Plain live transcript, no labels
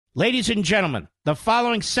Ladies and gentlemen, the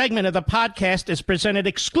following segment of the podcast is presented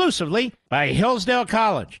exclusively by Hillsdale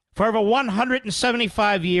College. For over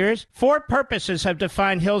 175 years, four purposes have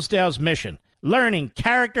defined Hillsdale's mission: learning,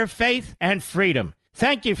 character, faith, and freedom.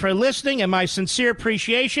 Thank you for listening, and my sincere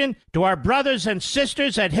appreciation to our brothers and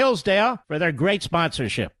sisters at Hillsdale for their great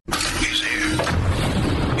sponsorship. He's here.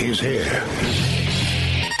 He's here.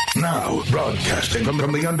 Now, broadcasting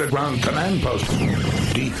from the underground command post,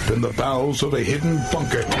 deep in the bowels of a hidden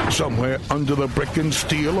bunker, somewhere under the brick and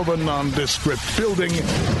steel of a nondescript building,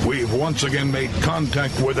 we've once again made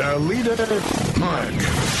contact with our leader, Mark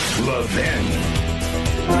Levin.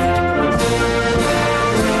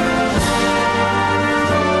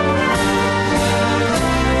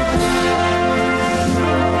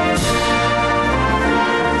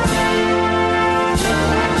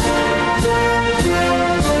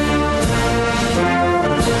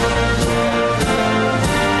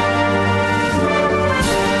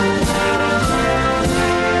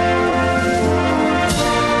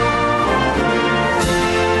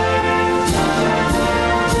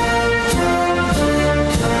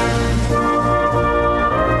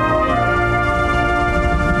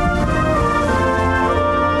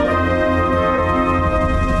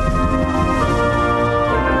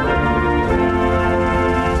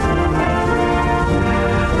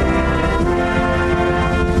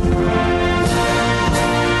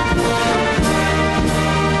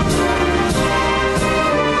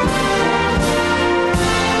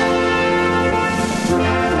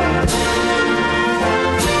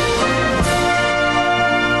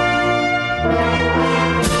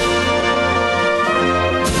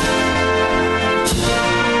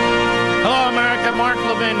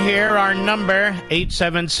 Number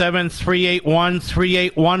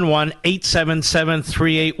 877-381-3811,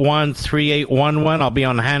 877-381-3811. I'll be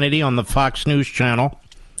on Hannity on the Fox News Channel,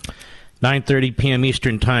 9:30 p.m.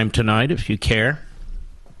 Eastern Time tonight, if you care.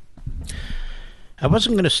 I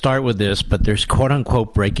wasn't going to start with this, but there's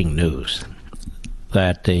quote-unquote breaking news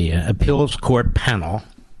that the appeals court panel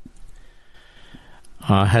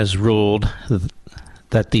has ruled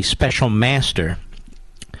that the special master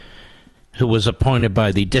who was appointed by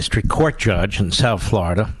the district court judge in South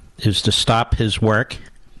Florida is to stop his work,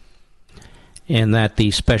 and that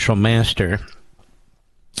the special master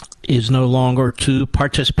is no longer to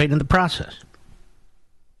participate in the process.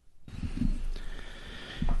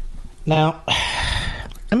 Now,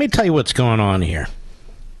 let me tell you what's going on here.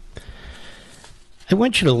 I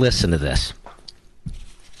want you to listen to this.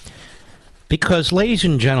 Because, ladies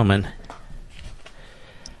and gentlemen,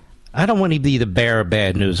 I don't want to be the bearer of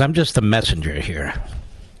bad news. I'm just the messenger here.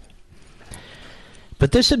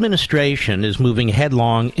 But this administration is moving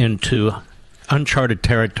headlong into uncharted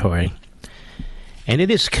territory, and it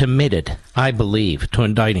is committed, I believe, to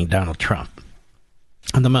indicting Donald Trump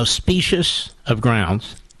on the most specious of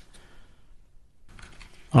grounds,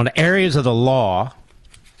 on areas of the law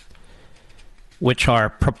which are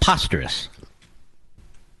preposterous.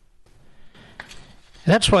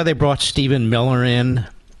 That's why they brought Stephen Miller in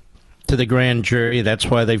to the grand jury. That's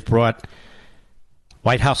why they've brought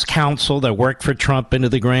White House counsel that worked for Trump into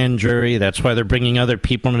the grand jury. That's why they're bringing other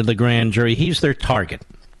people into the grand jury. He's their target.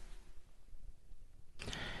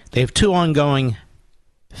 They have two ongoing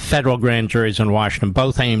federal grand juries in Washington,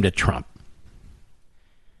 both aimed at Trump.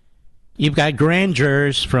 You've got grand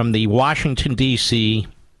jurors from the Washington, D.C.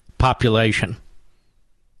 population.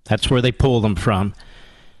 That's where they pull them from.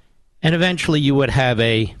 And eventually you would have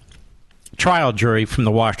a trial jury from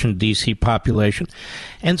the Washington, D.C. population.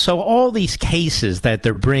 And so all these cases that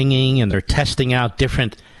they're bringing, and they're testing out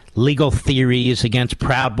different legal theories against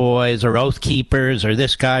Proud Boys or Oath Keepers or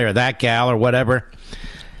this guy or that gal or whatever,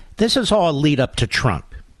 this is all a lead up to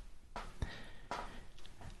Trump.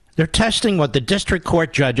 They're testing what the district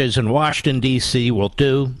court judges in Washington, D.C. will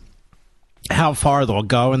do, how far they'll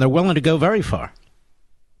go, and they're willing to go very far.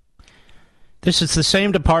 This is the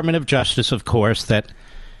same Department of Justice, of course, that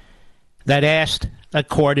asked a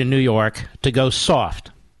court in New York to go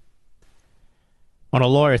soft on a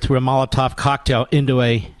lawyer threw a Molotov cocktail into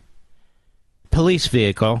a police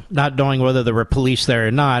vehicle, not knowing whether there were police there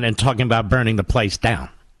or not, and talking about burning the place down.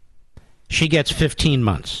 She gets 15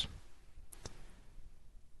 months.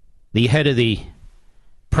 The head of the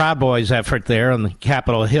Proud Boys effort there on the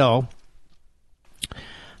Capitol Hill,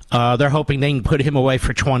 they're hoping they can put him away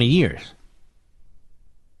for 20 years.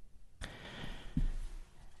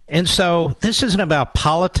 And so this isn't about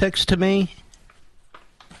politics to me.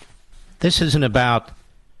 This isn't about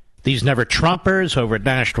these never Trumpers over at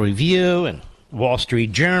National Review and Wall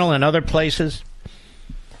Street Journal and other places.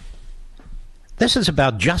 This is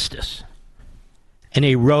about justice and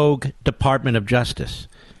a rogue Department of Justice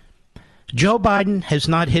Joe Biden has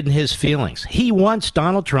not hidden his feelings. He wants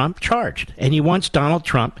Donald Trump charged, and he wants Donald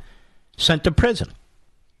Trump sent to prison.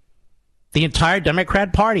 The entire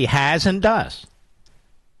Democrat Party has and does.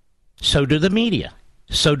 So do the media.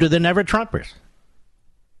 So do the never-Trumpers.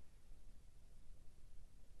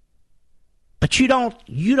 But you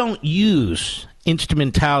don't use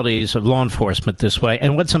instrumentalities of law enforcement this way.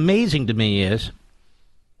 And what's amazing to me is,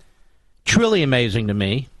 truly amazing to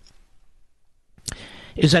me,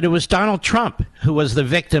 is that it was Donald Trump who was the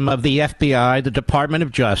victim of the FBI, the Department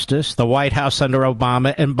of Justice, the White House under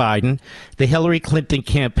Obama and Biden, the Hillary Clinton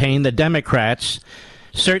campaign, the Democrats,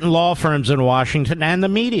 certain law firms in Washington, and the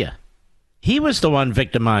media. He was the one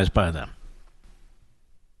victimized by them.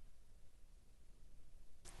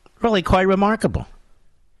 Really quite remarkable.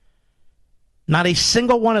 Not a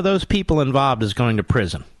single one of those people involved is going to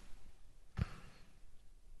prison.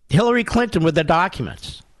 Hillary Clinton with the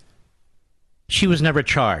documents. She was never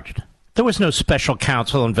charged. There was no special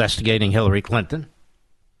counsel investigating Hillary Clinton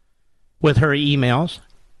with her emails.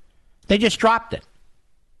 They just dropped it.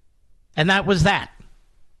 And that was that.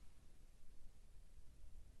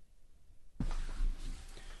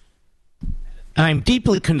 I'm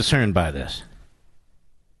deeply concerned by this.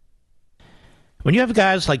 When you have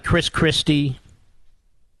guys like Chris Christie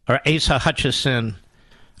or Asa Hutchinson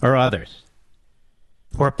or others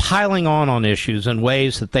who are piling on issues in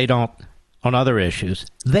ways that they don't on other issues,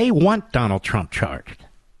 they want Donald Trump charged.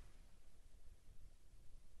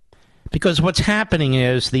 Because what's happening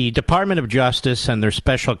is the Department of Justice and their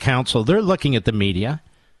special counsel, they're looking at the media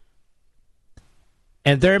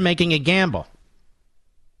and they're making a gamble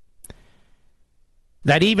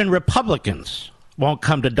that even Republicans won't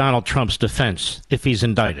come to Donald Trump's defense if he's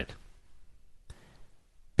indicted,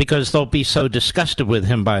 because they'll be so disgusted with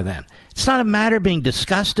him by then. It's not a matter of being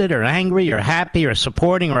disgusted or angry or happy or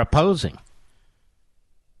supporting or opposing.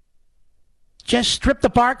 Just strip the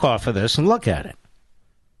bark off of this and look at it.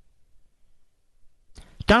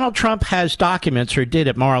 Donald Trump has documents, or did,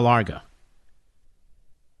 at Mar-a-Lago.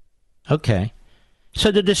 Okay.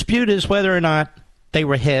 So the dispute is whether or not they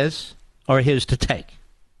were his or his to take.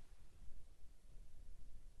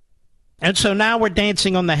 And so now we're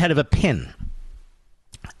dancing on the head of a pin,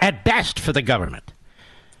 at best, for the government.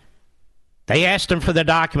 They asked him for the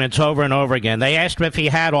documents over and over again. They asked him if he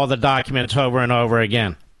had all the documents over and over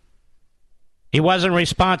again. He wasn't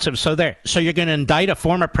responsive, so there. So you're going to indict a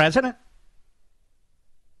former president?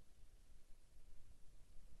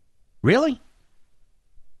 Really?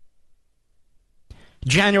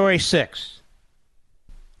 January 6th.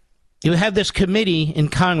 You have this committee in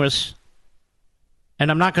Congress, and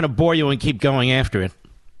I'm not going to bore you and keep going after it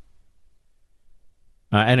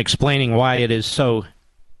and explaining why it is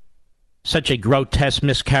such a grotesque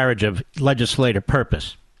miscarriage of legislative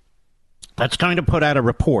purpose. That's going to put out a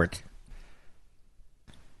report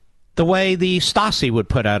the way the Stasi would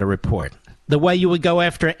put out a report, the way you would go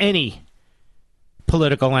after any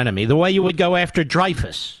political enemy, the way you would go after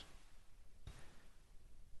Dreyfus.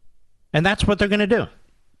 And that's what they're going to do.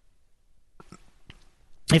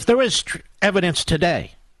 If there is evidence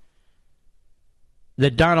today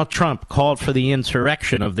that Donald Trump called for the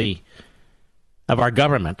insurrection of our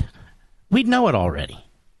government, we'd know it already.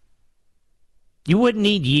 You wouldn't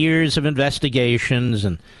need years of investigations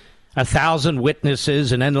and 1,000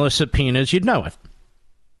 witnesses and endless subpoenas. You'd know it.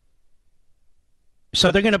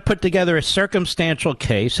 So they're going to put together a circumstantial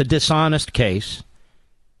case, a dishonest case.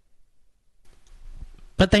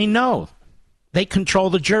 But they know they control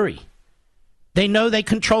the jury. They know they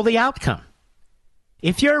control the outcome.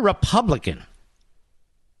 If you're a Republican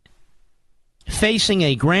facing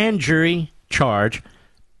a grand jury charge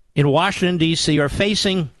in Washington, D.C., or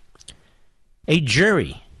facing a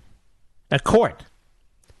jury, a court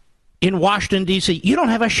in Washington, D.C., you don't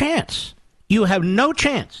have a chance. You have no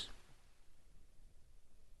chance.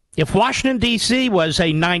 If Washington, D.C. was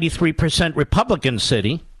a 93% Republican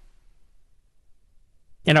city,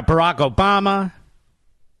 and a Barack Obama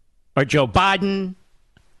or Joe Biden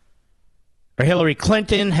or Hillary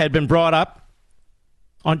Clinton had been brought up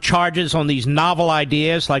on charges on these novel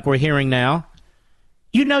ideas like we're hearing now,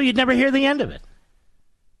 you know you'd never hear the end of it.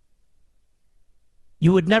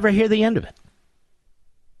 You would never hear the end of it.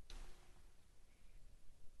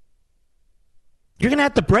 You're going to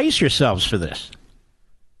have to brace yourselves for this.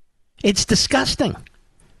 It's disgusting.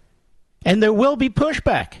 And there will be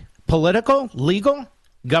pushback. Political, legal,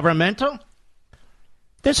 governmental.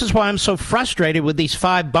 This is why I'm so frustrated with these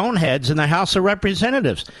 5 boneheads in the House of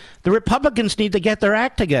Representatives. The Republicans need to get their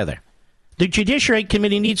act together. The Judiciary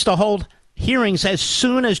Committee needs to hold hearings as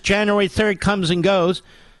soon as January 3rd comes and goes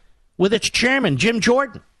with its chairman, Jim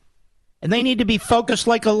Jordan. And they need to be focused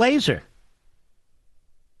like a laser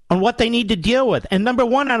on what they need to deal with. And number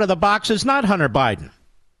one out of the box is not Hunter Biden.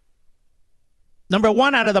 Number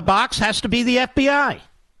one out of the box has to be the FBI.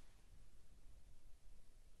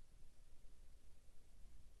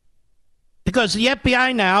 Because the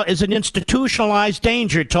FBI now is an institutionalized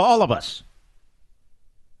danger to all of us.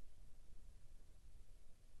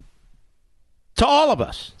 To all of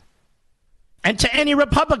us. And to any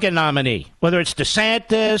Republican nominee, whether it's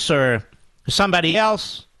DeSantis or somebody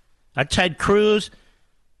else, or Ted Cruz.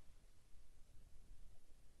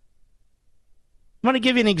 I want to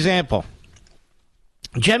give you an example.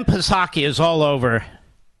 Jen Psaki is all over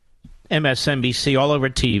MSNBC, all over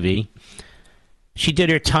TV. She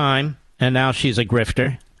did her time, and now she's a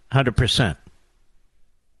grifter, 100%.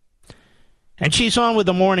 And she's on with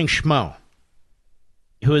the Morning Schmo,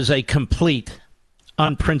 who is a complete,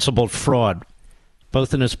 unprincipled fraud,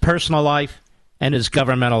 both in his personal life and his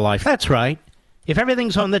governmental life. That's right. If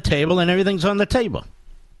everything's on the table, then everything's on the table.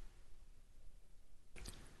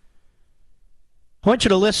 I want you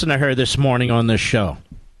to listen to her this morning on this show.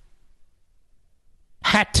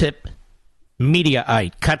 Hat tip,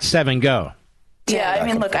 Mediaite, cut 7, go. Yeah, I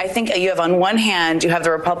mean, look, I think you have on one hand, you have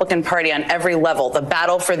the Republican Party on every level, the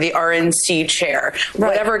battle for the RNC chair,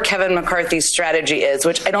 whatever Kevin McCarthy's strategy is,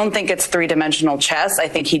 which I don't think it's three-dimensional chess. I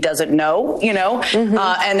think he doesn't know,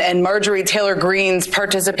 and Marjorie Taylor Greene's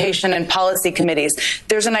participation in policy committees.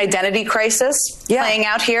 There's an identity crisis playing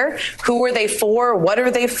out here. Who are they for? What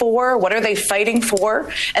are they for? What are they fighting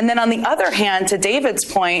for? And then on the other hand, to David's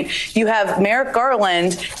point, you have Merrick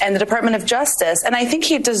Garland and the Department of Justice, and I think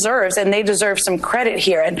he deserves, and they deserve some credit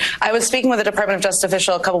here. And I was speaking with a Department of Justice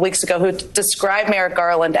official a couple weeks ago who described Merrick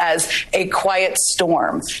Garland as a quiet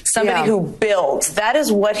storm, somebody who builds. That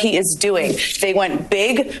is what he is doing. They went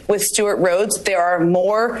big with Stewart Rhodes. There are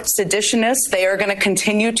more seditionists. They are going to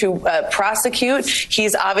continue to prosecute.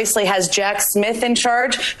 He's obviously has Jack Smith in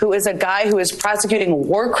charge, who is a guy who is prosecuting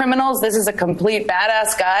war criminals. This is a complete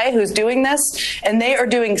badass guy who's doing this. And they are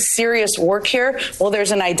doing serious work here. Well,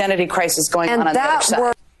 there's an identity crisis going on the other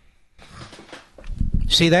side.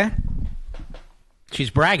 See that? She's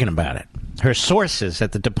bragging about it. Her sources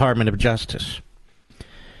at the Department of Justice.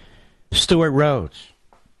 Stewart Rhodes.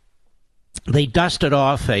 They dusted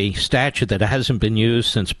off a statute that hasn't been used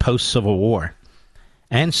since post-Civil War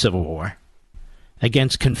and Civil War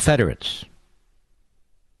against Confederates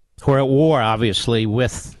who are at war, obviously,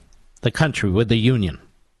 with the country, with the Union.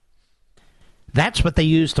 That's what they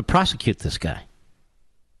used to prosecute this guy.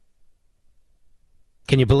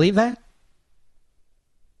 Can you believe that?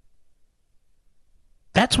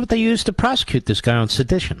 That's what they used to prosecute this guy on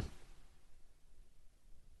sedition.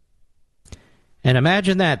 And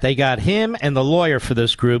imagine that. They got him and the lawyer for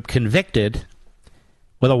this group convicted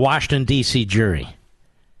with a Washington, D.C. jury.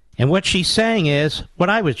 And what she's saying is what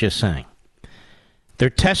I was just saying. They're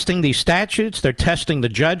testing these statutes. They're testing the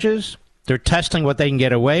judges. They're testing what they can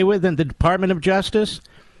get away with in the Department of Justice.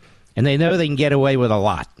 And they know they can get away with a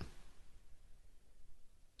lot.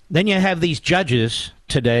 Then you have these judges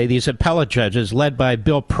today, these appellate judges, led by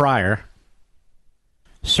Bill Pryor,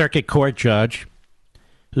 circuit court judge,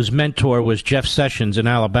 whose mentor was Jeff Sessions in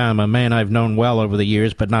Alabama, a man I've known well over the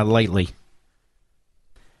years, but not lately.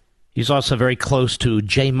 He's also very close to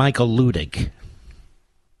J. Michael Ludig.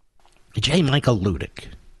 J. Michael Ludig.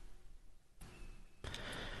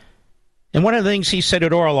 And one of the things he said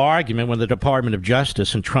at oral argument when the Department of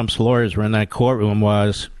Justice and Trump's lawyers were in that courtroom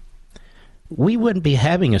was, we wouldn't be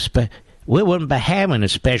having a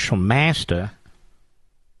special master,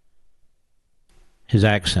 his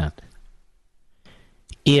accent,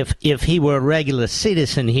 if he were a regular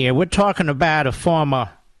citizen here. We're talking about a former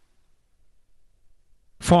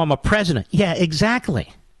president. Yeah,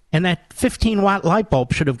 exactly. And that 15-watt light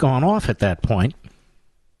bulb should have gone off at that point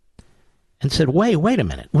and said, wait a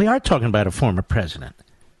minute. We are talking about a former president.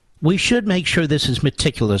 We should make sure this is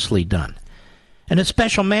meticulously done. And a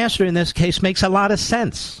special master in this case makes a lot of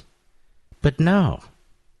sense. But no.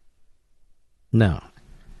 A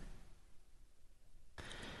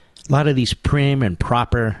lot of these prim and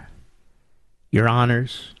proper, your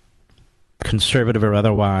honors, conservative or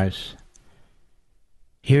otherwise,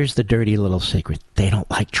 here's the dirty little secret. They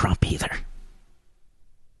don't like Trump either.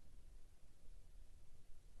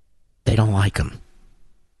 They don't like him.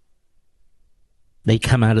 They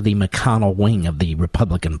come out of the McConnell wing of the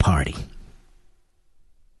Republican Party.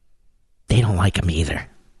 They don't like him either.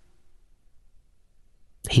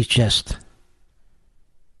 He's just...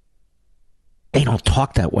 They don't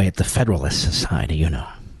talk that way at the Federalist Society, you know.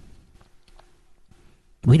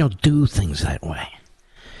 We don't do things that way.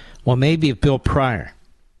 Well, maybe if Bill Pryor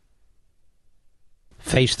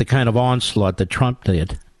faced the kind of onslaught that Trump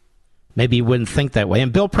did maybe you wouldn't think that way.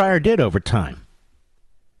 And Bill Pryor did over time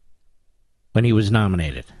when he was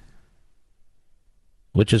nominated,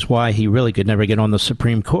 which is why he really could never get on the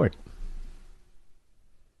Supreme Court.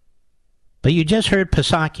 But you just heard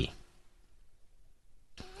Psaki.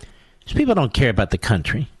 These people don't care about the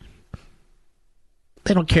country.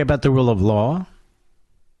 They don't care about the rule of law.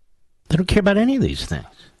 They don't care about any of these things.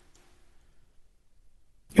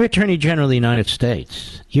 You're Attorney General of the United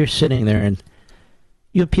States. You're sitting there and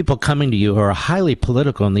you have people coming to you who are highly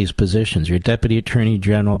political in these positions. Your Deputy Attorney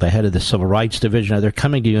General, the head of the Civil Rights Division, they're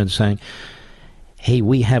coming to you and saying, hey,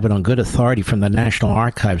 we have it on good authority from the National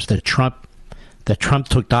Archives that Trump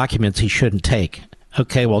took documents he shouldn't take.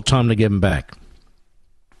 Okay, well, tell him to give them back.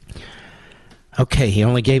 Okay, he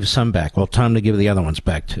only gave some back. Well, tell him to give the other ones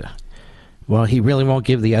back too. Well, he really won't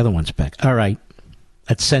give the other ones back. All right,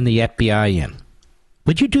 let's send the FBI in.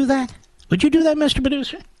 Would you do that? Would you do that, Mr.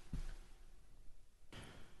 Producer?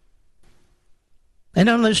 And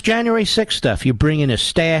on this January 6th stuff, you bring in his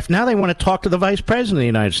staff. Now they want to talk to the Vice President of the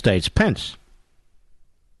United States, Pence,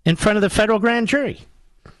 in front of the federal grand jury.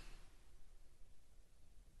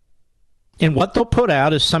 And what they'll put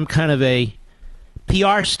out is some kind of a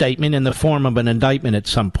PR statement in the form of an indictment at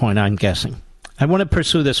some point, I'm guessing. I want to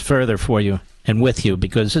pursue this further for you and with you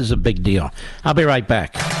because this is a big deal. I'll be right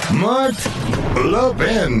back. Mark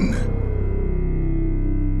Levin.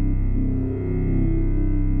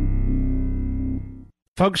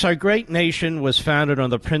 Folks, our great nation was founded on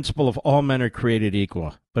the principle of all men are created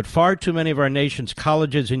equal. But far too many of our nation's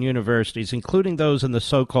colleges and universities, including those in the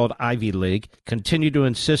so-called Ivy League, continue to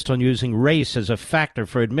insist on using race as a factor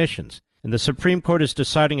for admissions. And the Supreme Court is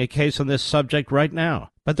deciding a case on this subject right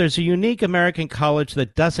now. But there's a unique American college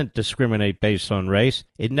that doesn't discriminate based on race.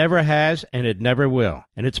 It never has, and it never will.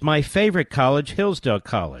 And it's my favorite college, Hillsdale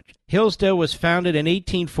College. Hillsdale was founded in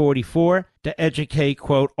 1844 to educate,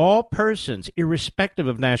 quote, all persons, irrespective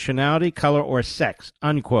of nationality, color, or sex,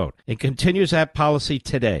 unquote. It continues that policy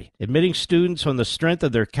today, admitting students on the strength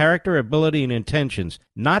of their character, ability, and intentions,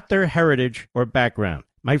 not their heritage or background.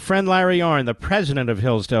 My friend Larry Arnn, the president of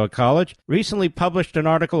Hillsdale College, recently published an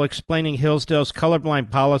article explaining Hillsdale's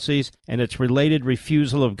colorblind policies and its related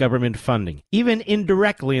refusal of government funding, even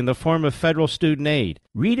indirectly in the form of federal student aid.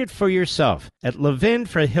 Read it for yourself at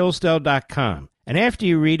levinforhillsdale.com. And after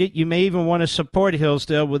you read it, you may even want to support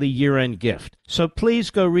Hillsdale with a year-end gift. So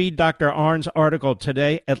please go read Dr. Arnn's article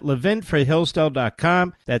today at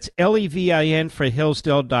levinforhillsdale.com. That's Levin for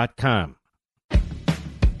Hillsdale.com.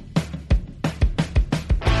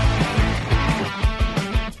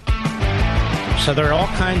 So there are all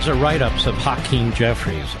kinds of write-ups of Hakeem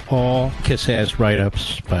Jeffries, all kiss-ass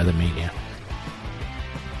write-ups by the media.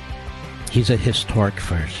 He's a historic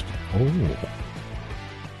first. Oh, well,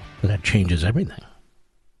 that changes everything.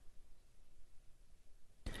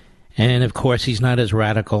 And, of course, he's not as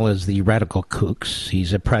radical as the radical kooks.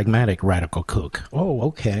 He's a pragmatic radical kook. Oh,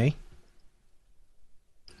 okay.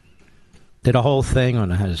 Did a whole thing on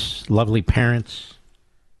his lovely parents,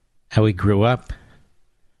 how he grew up.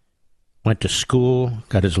 Went to school,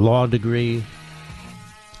 got his law degree,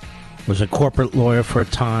 was a corporate lawyer for a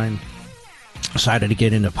time, decided to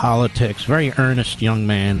get into politics. Very earnest young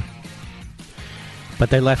man.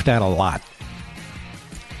 But they left out a lot.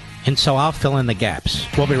 And so I'll fill in the gaps.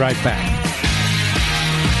 We'll be right back.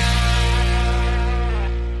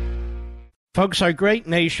 Folks, our great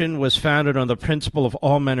nation was founded on the principle of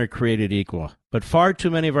all men are created equal. But far too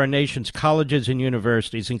many of our nation's colleges and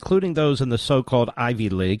universities, including those in the so-called Ivy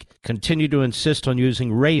League, continue to insist on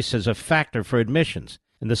using race as a factor for admissions.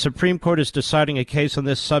 And the Supreme Court is deciding a case on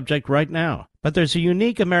this subject right now. But there's a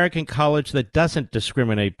unique American college that doesn't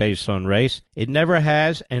discriminate based on race. It never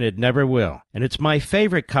has, and it never will. And it's my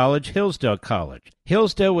favorite college, Hillsdale College.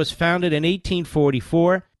 Hillsdale was founded in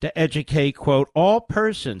 1844 to educate, quote, all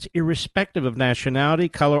persons, irrespective of nationality,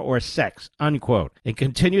 color, or sex, unquote. It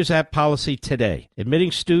continues that policy today,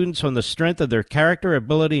 admitting students on the strength of their character,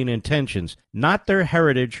 ability, and intentions, not their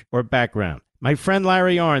heritage or background. My friend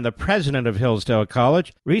Larry Arnn, the president of Hillsdale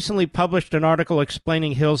College, recently published an article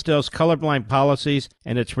explaining Hillsdale's colorblind policies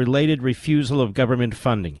and its related refusal of government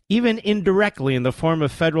funding, even indirectly in the form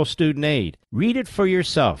of federal student aid. Read it for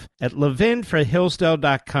yourself at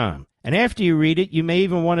levinforhillsdale.com. And after you read it, you may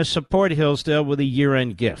even want to support Hillsdale with a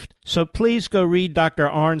year-end gift. So please go read Dr.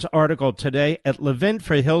 Arnn's article today at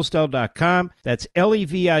levinforhillsdale.com. That's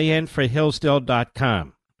Levin for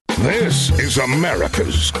Hillsdale.com. This is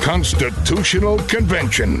America's Constitutional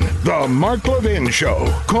Convention, the Mark Levin Show.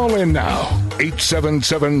 Call in now,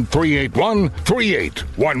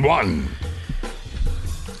 877-381-3811.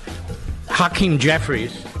 Hakeem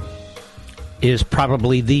Jeffries is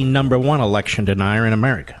probably the number one election denier in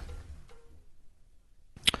America.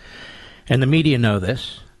 And the media know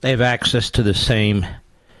this. They have access to the same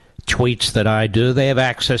tweets that I do. They have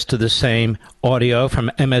access to the same audio from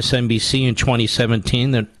MSNBC in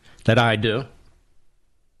 2017 that I do.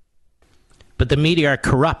 But the media are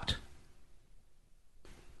corrupt.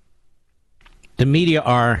 The media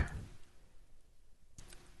are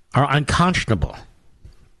unconscionable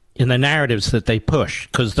in the narratives that they push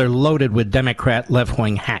because they're loaded with Democrat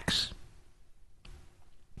left-wing hacks.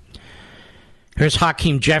 Here's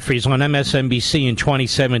Hakeem Jeffries on MSNBC in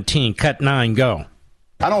 2017. Cut 9, go.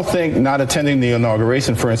 I don't think not attending the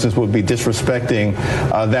inauguration, for instance, would be disrespecting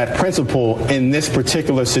that principle in this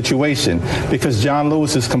particular situation, because John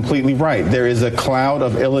Lewis is completely right. There is a cloud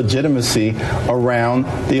of illegitimacy around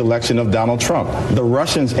the election of Donald Trump. The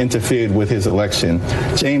Russians interfered with his election.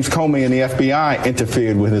 James Comey and the FBI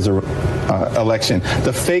interfered with his election.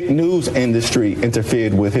 The fake news industry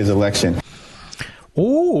interfered with his election.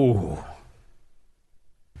 Ooh.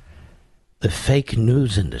 The fake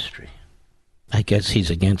news industry. I guess he's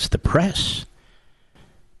against the press.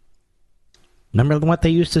 Remember what they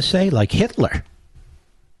used to say? Like Hitler.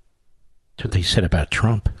 That's what they said about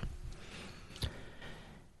Trump.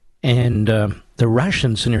 And the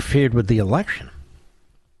Russians interfered with the election.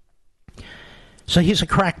 So he's a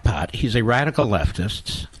crackpot. He's a radical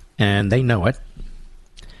leftist, and they know it.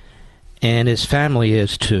 And his family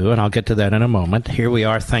is too, and I'll get to that in a moment. Here we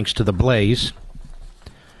are, thanks to the Blaze.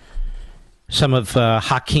 Some of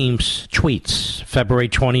Hakeem's tweets, February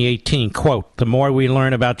 2018, quote, "The more we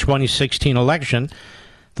learn about 2016 election,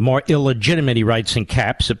 the more illegitimate," he writes in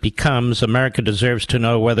caps, "it becomes. America deserves to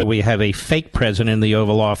know whether we have a fake president in the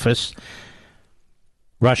Oval Office.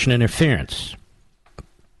 Russian interference."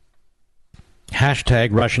 Hashtag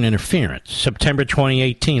Russian interference. September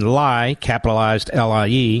 2018, lie, capitalized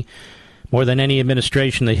LIE, "More than any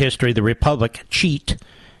administration in the history of the Republic, cheat,"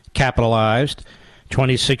 capitalized.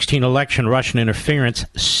 2016 election, Russian interference,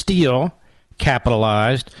 steal,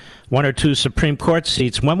 capitalized. 1 or 2 Supreme Court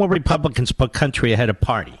seats. When will Republicans put country ahead of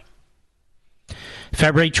party?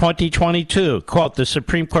 February 2022, quote, "The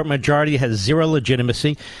Supreme Court majority has zero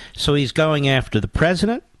legitimacy," so he's going after the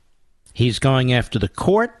president. He's going after the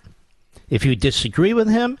court. If you disagree with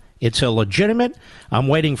him, it's illegitimate. I'm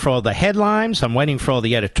waiting for all the headlines. I'm waiting for all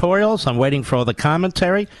the editorials. I'm waiting for all the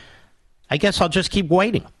commentary. I guess I'll just keep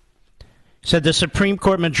waiting. Said the Supreme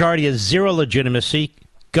Court majority has zero legitimacy.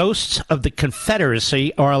 Ghosts of the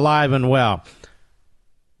Confederacy are alive and well.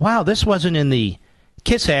 Wow, this wasn't in the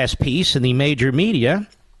kiss-ass piece in the major media.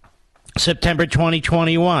 September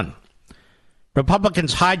 2021.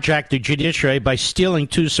 Republicans hijacked the judiciary by stealing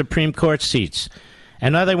 2 Supreme Court seats.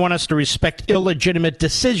 And now they want us to respect illegitimate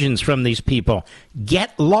decisions from these people.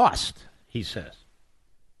 Get lost, he says.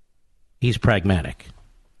 He's pragmatic.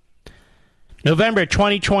 November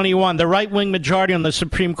 2021, the right-wing majority on the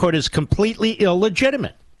Supreme Court is completely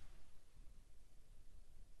illegitimate.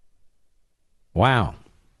 Wow.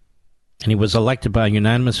 And he was elected by a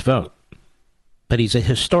unanimous vote. But he's a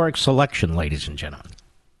historic selection, ladies and gentlemen.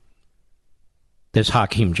 There's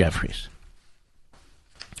Hakeem Jeffries.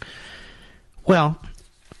 Well,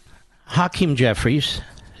 Hakeem Jeffries,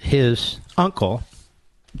 his uncle,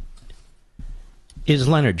 is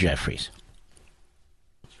Leonard Jeffries.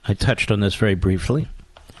 I touched on this very briefly.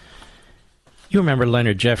 You remember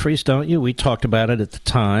Leonard Jeffries, don't you? We talked about it at the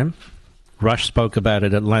time. Rush spoke about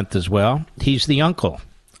it at length as well. He's the uncle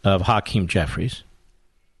of Hakeem Jeffries.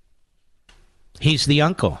 He's the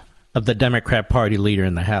uncle of the Democrat Party leader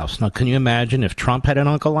in the House. Now, can you imagine if Trump had an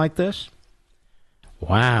uncle like this?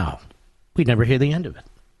 Wow. We'd never hear the end of it.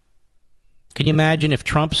 Can you imagine if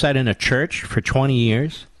Trump sat in a church for 20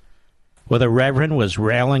 years where the reverend was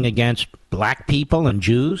railing against black people and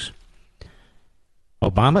Jews?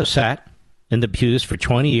 Obama sat in the pews for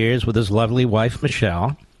 20 years with his lovely wife,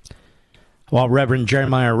 Michelle, while Reverend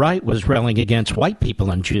Jeremiah Wright was railing against white people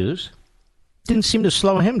and Jews. Didn't seem to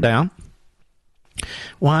slow him down.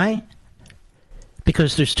 Why?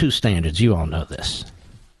 Because there's 2 standards. You all know this.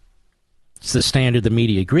 It's the standard the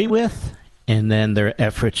media agree with, and then their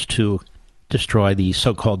efforts to destroy the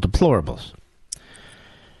so-called deplorables.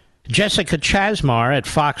 Jessica Chasmar at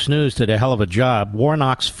Fox News did a hell of a job.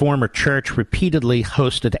 Warnock's former church repeatedly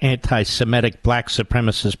hosted anti-Semitic black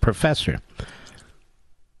supremacist professor.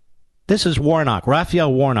 This is Warnock,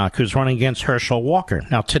 Raphael Warnock, who's running against Herschel Walker.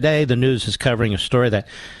 Now, today, the news is covering a story that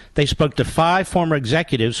they spoke to 5 former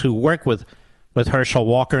executives who worked with Herschel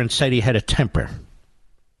Walker and said he had a temper.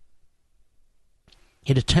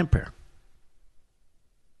 He had a temper.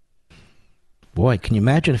 Boy, can you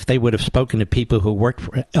imagine if they would have spoken to people who worked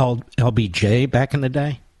for LBJ back in the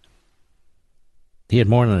day? He had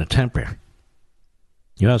more than a temper.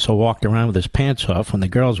 He also walked around with his pants off when the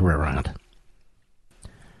girls were around.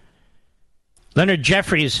 Leonard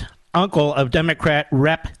Jeffries, uncle of Democrat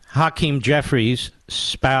Rep. Hakeem Jeffries,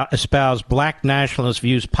 espoused black nationalist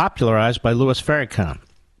views popularized by Louis Farrakhan.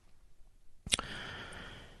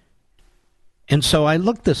 And so I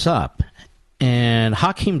looked this up, and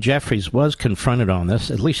Hakeem Jeffries was confronted on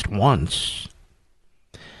this at least once.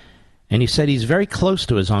 And he said he's very close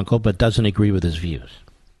to his uncle, but doesn't agree with his views.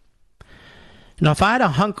 Now, if I had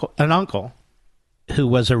an uncle who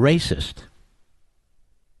was a racist,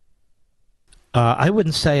 I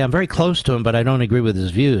wouldn't say I'm very close to him, but I don't agree with his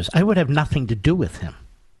views. I would have nothing to do with him.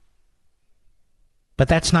 But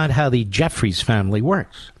that's not how the Jeffries family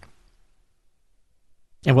works.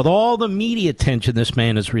 And with all the media attention this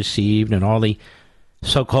man has received and all the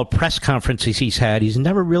so-called press conferences he's had, he's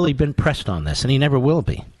never really been pressed on this, and he never will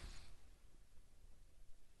be.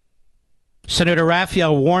 Senator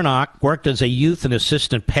Raphael Warnock worked as a youth and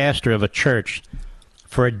assistant pastor of a church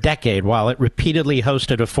for a decade while it repeatedly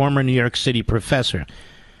hosted a former New York City professor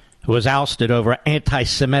who was ousted over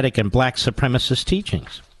anti-Semitic and black supremacist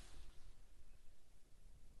teachings.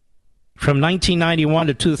 From 1991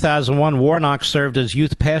 to 2001, Warnock served as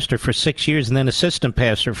youth pastor for 6 years and then assistant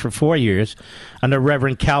pastor for 4 years under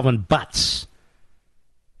Reverend Calvin Butts,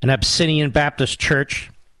 an Abyssinian Baptist church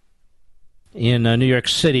in New York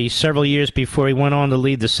City, several years before he went on to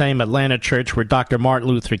lead the same Atlanta church where Dr. Martin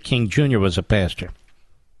Luther King Jr. was a pastor.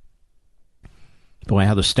 Boy,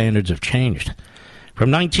 how the standards have changed.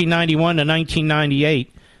 From 1991 to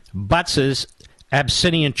 1998, Butts's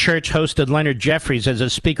Abyssinian Church hosted Leonard Jeffries as a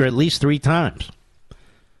speaker at least 3 times.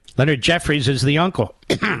 Leonard Jeffries is the uncle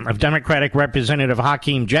of Democratic Representative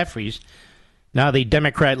Hakeem Jeffries, now the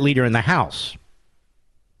Democrat leader in the House.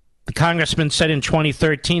 The congressman said in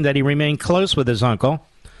 2013 that he remained close with his uncle,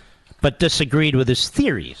 but disagreed with his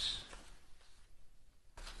theories.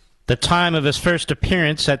 The time of his first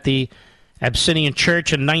appearance at the Abyssinian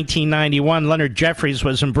Church in 1991, Leonard Jeffries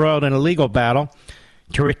was embroiled in a legal battle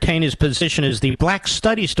to retain his position as the Black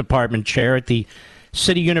Studies Department chair at the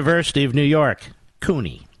City University of New York,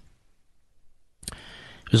 CUNY.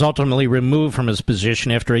 He was ultimately removed from his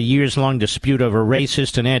position after a years-long dispute over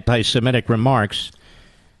racist and anti-Semitic remarks,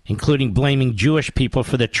 including blaming Jewish people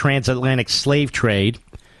for the transatlantic slave trade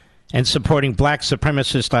and supporting black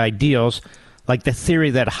supremacist ideals like the theory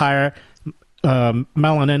that higher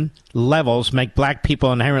melanin levels make black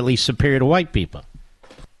people inherently superior to white people.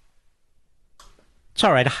 It's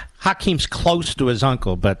all right. Hakeem's close to his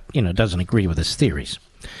uncle, but, doesn't agree with his theories.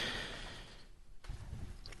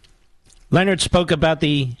 Leonard spoke about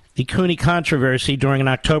the CUNY controversy during an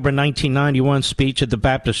October 1991 speech at the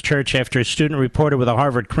Baptist Church after a student reporter with the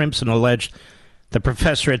Harvard Crimson alleged the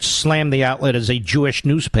professor had slammed the outlet as a Jewish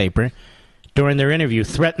newspaper during their interview,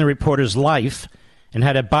 threatened the reporter's life, and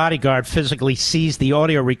had a bodyguard physically seize the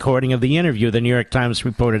audio recording of the interview, the New York Times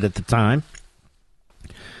reported at the time.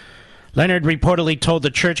 Leonard reportedly told the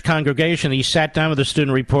church congregation that he sat down with the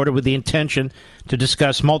student reporter with the intention to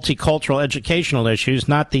discuss multicultural educational issues,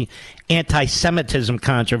 not the anti-Semitism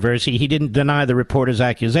controversy. He didn't deny the reporter's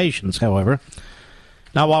accusations, however.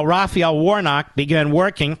 Now, while Raphael Warnock began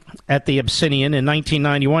working at the Abyssinian in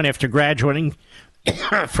 1991 after graduating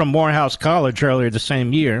from Morehouse College earlier the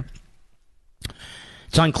same year,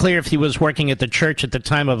 it's unclear if he was working at the church at the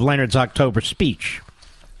time of Leonard's October speech,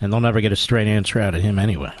 and they'll never get a straight answer out of him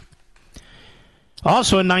anyway.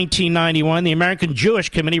 Also in 1991, the American Jewish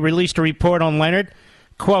Committee released a report on Leonard,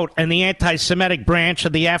 quote, and the anti-Semitic branch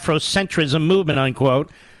of the Afrocentrism movement,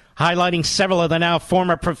 unquote, highlighting several of the now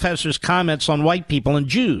former professor's comments on white people and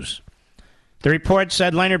Jews. The report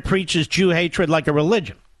said Leonard preaches Jew hatred like a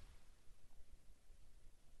religion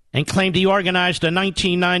and claimed he organized a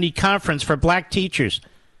 1990 conference for black teachers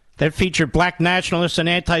that featured black nationalists and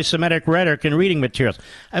anti-Semitic rhetoric and reading materials.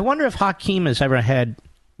 I wonder if Hakeem has ever had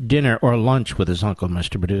dinner or lunch with his uncle,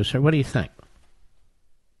 Mr. Producer. What do you think?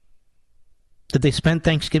 Did they spend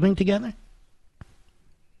Thanksgiving together?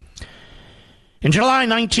 In July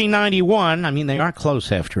 1991, they are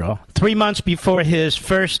close after all, 3 months before his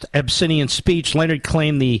first Abyssinian speech, Leonard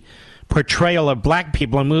claimed the portrayal of black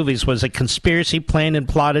people in movies was a conspiracy planned and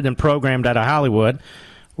plotted and programmed out of Hollywood,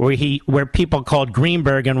 where people called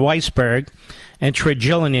Greenberg and Weisberg and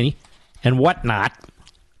Trigilini and whatnot,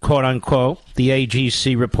 quote unquote, the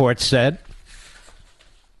AGC report said.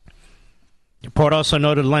 The report also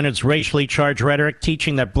noted Leonard's racially charged rhetoric,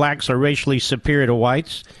 teaching that blacks are racially superior to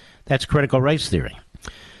whites. That's critical race theory.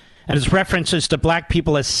 And his references to black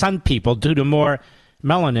people as sun people due to more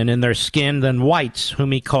melanin in their skin than whites,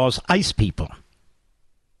 whom he calls ice people.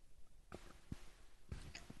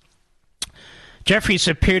 Jeffries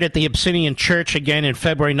appeared at the Abyssinian Church again in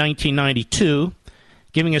February 1992,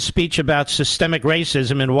 giving a speech about systemic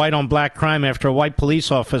racism and white-on-black crime after a white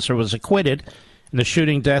police officer was acquitted in the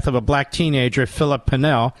shooting death of a black teenager, Philip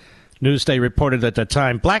Pennell. Newsday reported at the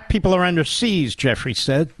time, "Black people are under siege," Jeffries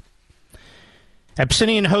said.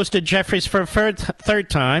 Abyssinian hosted Jeffries for a third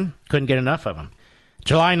time. Couldn't get enough of him.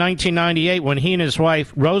 July 1998, when he and his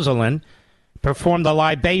wife, Rosalind, performed the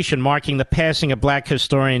libation marking the passing of black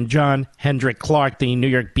historian John Hendrick Clark, the New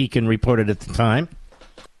York Beacon reported at the time.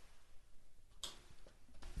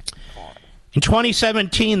 In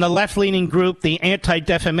 2017, the left-leaning group, the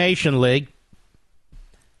Anti-Defamation League,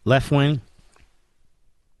 left-wing,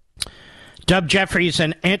 dubbed Jeffries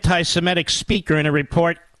an anti-Semitic speaker in a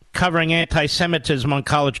report covering anti-Semitism on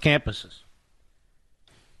college campuses.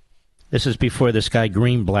 This is before this guy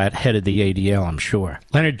Greenblatt headed the ADL, I'm sure.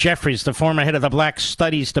 Leonard Jeffries, the former head of the Black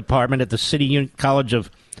Studies Department at the City College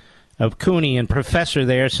of CUNY and professor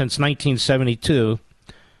there since 1972,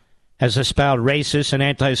 has espoused racist and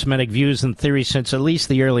anti-Semitic views and theories since at least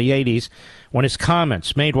the early 80s, when his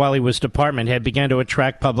comments, made while he was department head, began to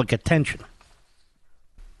attract public attention.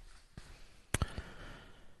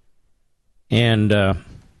 And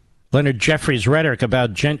Leonard Jeffries' rhetoric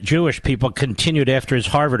about Jewish people continued after his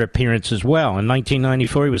Harvard appearance as well. In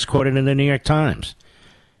 1994, he was quoted in the New York Times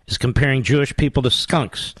as comparing Jewish people to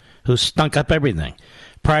skunks who stunk up everything.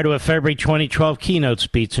 Prior to a February 2012 keynote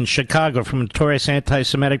speech in Chicago from notorious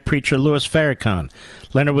anti-Semitic preacher Louis Farrakhan,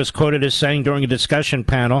 Leonard was quoted as saying during a discussion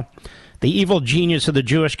panel, "The evil genius of the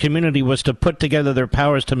Jewish community was to put together their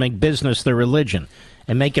powers to make business their religion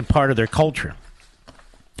and make it part of their culture."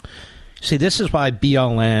 See, this is why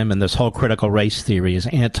BLM and this whole critical race theory is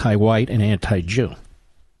anti-white and anti-Jew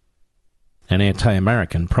and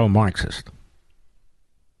anti-American, pro-Marxist.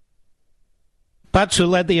 Butts, who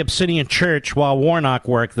led the Abyssinian Church while Warnock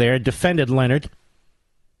worked there, defended Leonard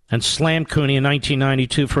and slammed CUNY in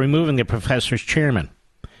 1992 for removing the professor's chairman.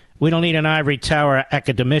 "We don't need an ivory tower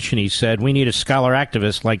academician," he said. "We need a scholar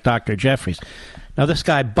activist like Dr. Jeffries." Now, this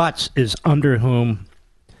guy Butts is under whom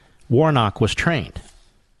Warnock was trained.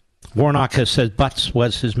 Warnock has said Butts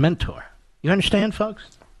was his mentor. You understand, folks?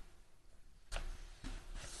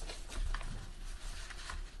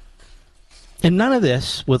 And none of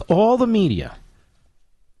this, with all the media,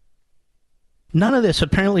 none of this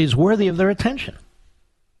apparently is worthy of their attention.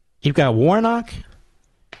 You've got Warnock,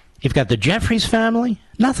 you've got the Jeffries family,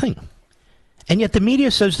 nothing. And yet the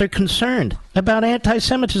media says they're concerned about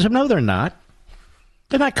anti-Semitism. No, they're not.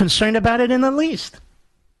 They're not concerned about it in the least.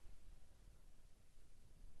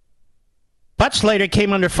 Butts later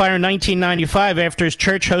came under fire in 1995 after his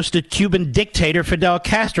church hosted Cuban dictator Fidel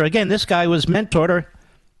Castro. Again, this guy was mentor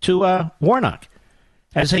to Warnock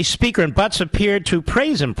as a speaker, and Butts appeared to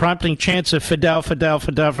praise him, prompting chants of Fidel, Fidel,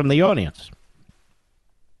 Fidel from the audience.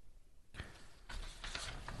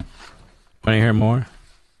 Want to hear more?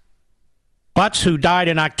 Butts, who died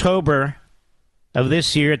in October of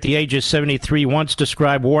this year at the age of 73, once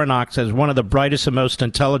described Warnock as one of the brightest and most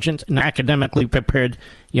intelligent and academically prepared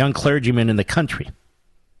young clergymen in the country.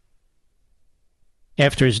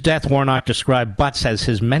 After his death, Warnock described Butts as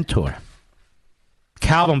his mentor.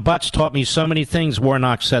 "Calvin Butts taught me so many things,"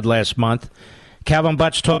 Warnock said last month. "Calvin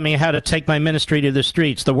Butts taught me how to take my ministry to the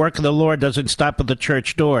streets. The work of the Lord doesn't stop at the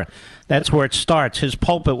church door. That's where it starts. His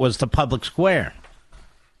pulpit was the public square."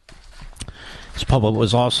 His pulpit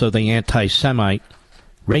was also the anti-Semite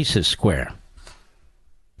racist square.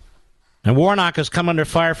 And Warnock has come under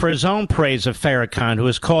fire for his own praise of Farrakhan, who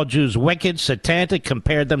has called Jews wicked, satanic,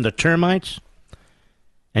 compared them to termites.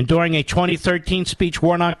 And during a 2013 speech,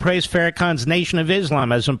 Warnock praised Farrakhan's Nation of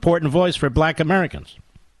Islam as an important voice for black Americans.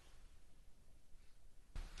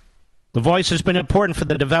 "The voice has been important for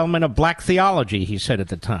the development of black theology," he said at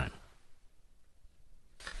the time.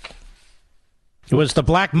 It was the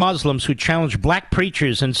black Muslims who challenged black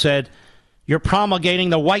preachers and said, "You're promulgating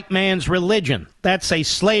the white man's religion. That's a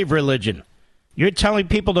slave religion. You're telling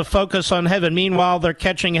people to focus on heaven. Meanwhile, they're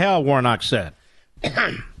catching hell," Warnock said.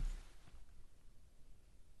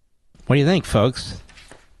 What do you think, folks?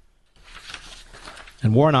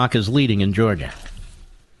 And Warnock is leading in Georgia.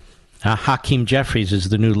 Hakeem Jeffries is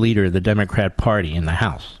the new leader of the Democrat Party in the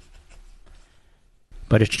House.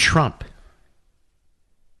 But it's Trump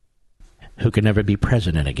who can never be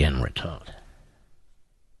president again, we're told.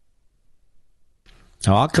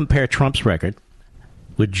 Now, I'll compare Trump's record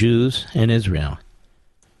with Jews in Israel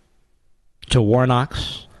to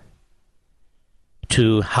Warnock's,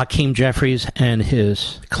 to Hakeem Jeffries and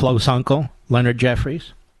his close uncle, Leonard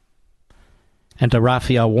Jeffries, and to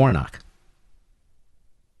Raphael Warnock.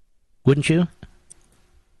 Wouldn't you?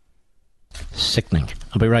 Sickening.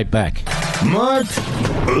 I'll be right back. Mark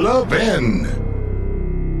Levin.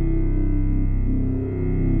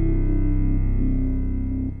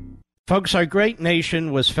 Folks, our great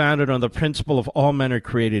nation was founded on the principle of all men are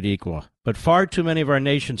created equal. But far too many of our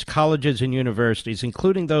nation's colleges and universities,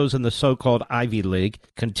 including those in the so-called Ivy League,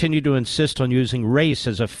 continue to insist on using race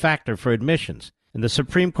as a factor for admissions. And the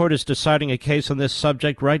Supreme Court is deciding a case on this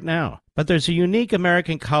subject right now. But there's a unique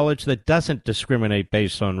American college that doesn't discriminate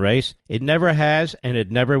based on race. It never has, and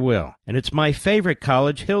it never will. And it's my favorite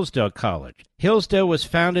college, Hillsdale College. Hillsdale was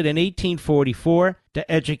founded in 1844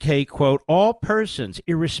 to educate, quote, all persons,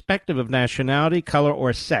 irrespective of nationality, color,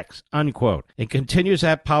 or sex, unquote. It continues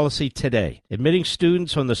that policy today, admitting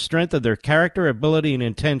students on the strength of their character, ability, and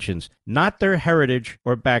intentions, not their heritage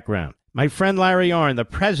or background. My friend Larry Arnn, the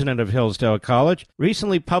president of Hillsdale College,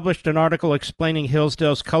 recently published an article explaining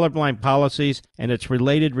Hillsdale's colorblind policies and its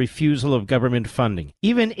related refusal of government funding,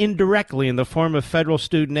 even indirectly in the form of federal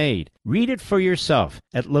student aid. Read it for yourself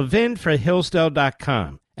at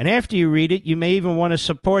levinforhillsdale.com. And after you read it, you may even want to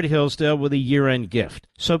support Hillsdale with a year-end gift.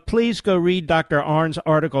 So please go read Dr. Arnn's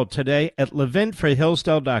article today at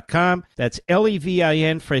levinforhillsdale.com. That's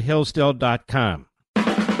Levin for Hillsdale.com.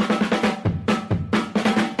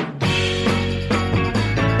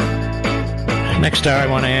 Next hour, I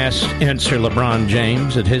want to answer LeBron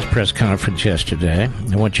James at his press conference yesterday.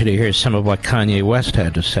 I want you to hear some of what Kanye West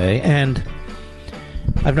had to say. And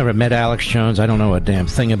I've never met Alex Jones. I don't know a damn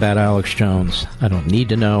thing about Alex Jones. I don't need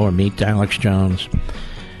to know or meet Alex Jones.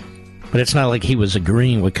 But it's not like he was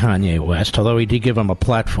agreeing with Kanye West, although he did give him a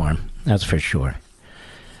platform. That's for sure.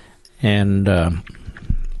 And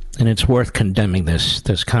it's worth condemning this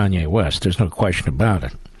Kanye West. There's no question about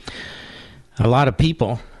it. A lot of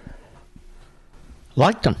people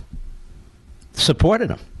liked him, supported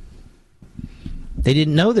him. They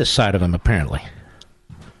didn't know this side of him, apparently.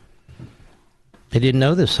 They didn't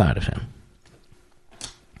know this side of him.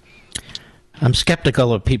 I'm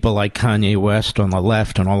skeptical of people like Kanye West on the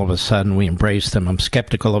left, and all of a sudden we embrace them. I'm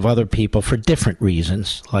skeptical of other people for different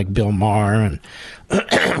reasons, like Bill Maher, and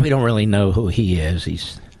we don't really know who he is.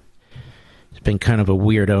 He's been kind of a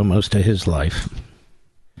weirdo most of his life.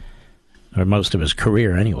 Or most of his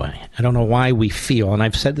career, anyway. I don't know why we feel, and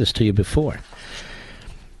I've said this to you before,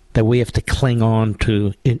 that we have to cling on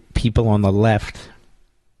to people on the left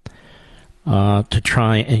to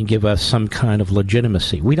try and give us some kind of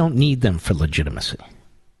legitimacy. We don't need them for legitimacy.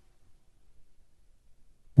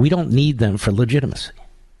 We don't need them for legitimacy.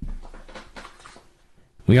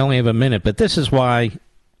 We only have a minute, but this is why,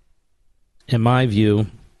 in my view,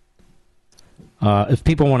 if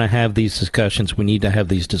people want to have these discussions, we need to have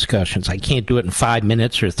these discussions. I can't do it in 5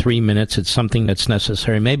 minutes or 3 minutes. It's something that's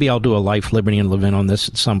necessary. Maybe I'll do a Life, Liberty, and Levin on this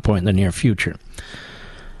at some point in the near future.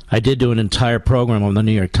 I did do an entire program on the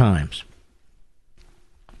New York Times.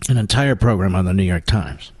 An entire program on the New York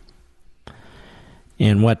Times.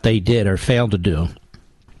 And what they did or failed to do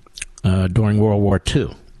during World War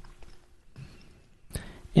II.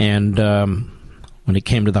 And when it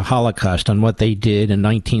came to the Holocaust, and what they did in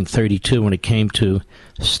 1932 when it came to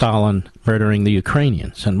Stalin murdering the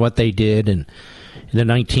Ukrainians, and what they did in the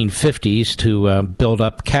 1950s to build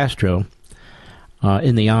up Castro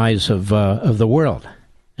in the eyes of the world.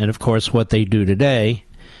 And, of course, what they do today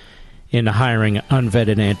in hiring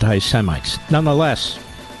unvetted anti-Semites. Nonetheless,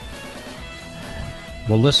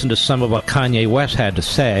 we'll listen to some of what Kanye West had to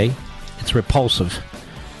say. It's repulsive.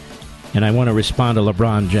 And I want to respond to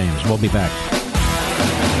LeBron James. We'll be back.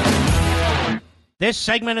 This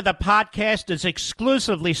segment of the podcast is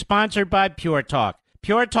exclusively sponsored by Pure Talk.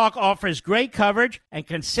 Pure Talk offers great coverage and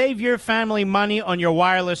can save your family money on your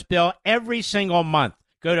wireless bill every single month.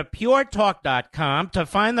 Go to puretalk.com to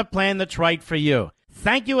find the plan that's right for you.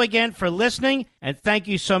 Thank you again for listening, and thank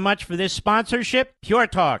you so much for this sponsorship, Pure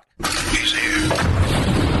Talk. He's here.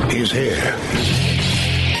 He's here.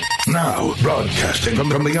 Now, broadcasting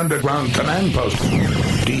from the underground command post,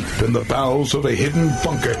 deep in the bowels of a hidden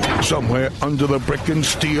bunker, somewhere under the brick and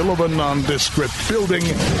steel of a nondescript building,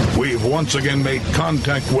 we've once again made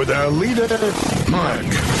contact with our leader, Mark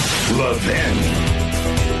Levin.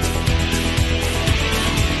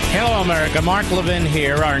 Hello, America. Mark Levin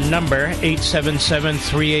here. Our number,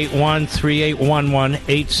 877-381-3811,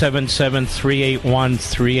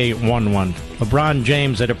 877-381-3811. LeBron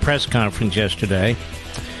James at a press conference yesterday.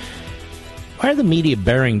 Why are the media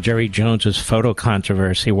burying Jerry Jones's photo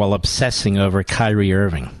controversy while obsessing over Kyrie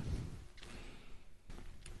Irving?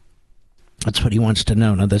 That's what he wants to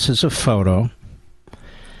know. Now, this is a photo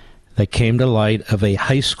that came to light of a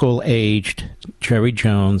high school-aged Jerry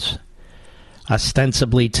Jones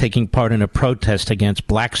ostensibly taking part in a protest against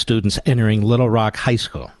black students entering Little Rock High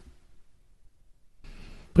School.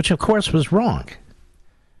 which of course was wrong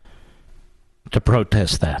to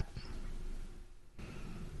protest that.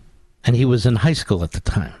 And he was in high school at the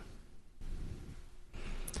time.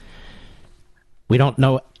 We don't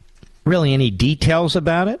know really any details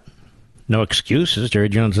about it. No excuses. Jerry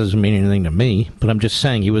Jones doesn't mean anything to me, but I'm just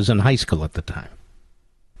saying he was in high school at the time.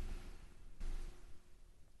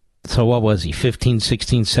 So what was he, 15,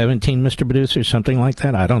 16, 17, Mr. Producer? Something like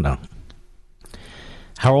that? I don't know.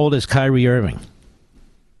 How old is Kyrie Irving?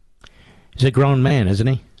 He's a grown man, isn't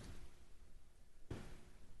he?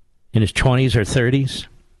 In his 20s or 30s?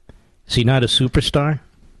 Is he not a superstar?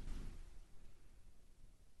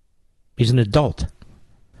 He's an adult.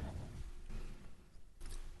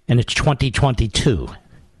 And it's 2022.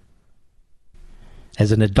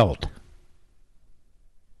 As an adult.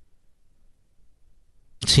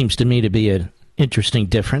 It seems to me to be an interesting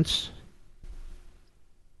difference.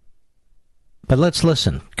 But let's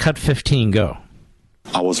listen. Cut 15, go.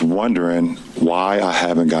 I was wondering why I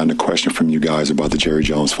haven't gotten a question from you guys about the Jerry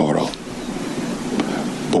Jones photo.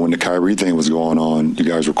 But when the Kyrie thing was going on, you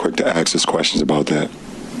guys were quick to ask us questions about that.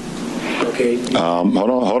 Okay.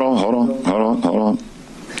 Hold on.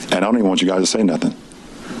 And I don't even want you guys to say nothing.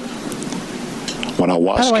 When I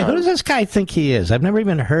watched By the way, who does this guy think he is? I've never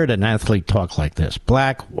even heard an athlete talk like this.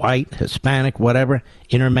 Black, white, Hispanic, whatever,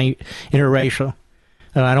 interracial.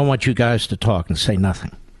 I don't want you guys to talk and say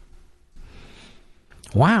nothing.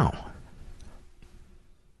 Wow.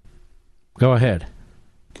 Go ahead.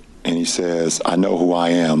 And he says, I know who I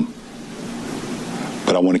am,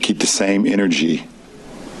 but I want to keep the same energy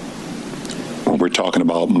when we're talking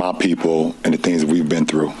about my people and the things that we've been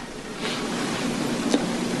through.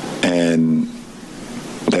 And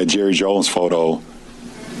that Jerry Jones photo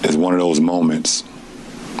is one of those moments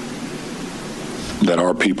that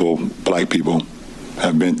our people, black people,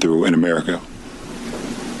 have been through in America.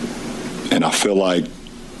 And I feel like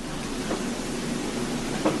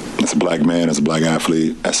as a black man, as a black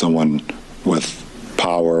athlete, as someone with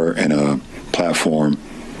power and a platform,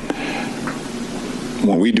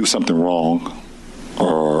 when we do something wrong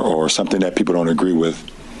or something that people don't agree with,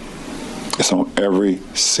 it's on every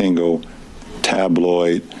single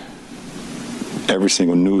tabloid, every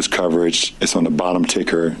single news coverage. It's on the bottom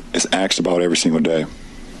ticker. It's asked about every single day.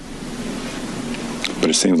 But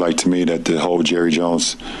it seems like to me that the whole Jerry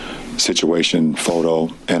Jones situation photo,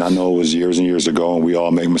 and I know it was years and years ago and we all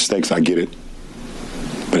make mistakes, I get it,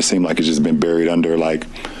 but it seemed like it's just been buried under like,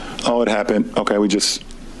 oh, it happened, okay, we just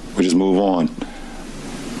move on.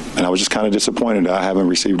 And I was just kind of disappointed that I haven't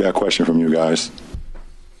received that question from you guys.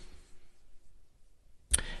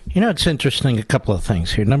 You know, it's interesting, a couple of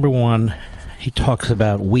things here. Number one, he talks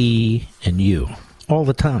about we and you all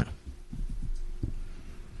the time.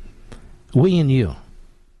 We and you.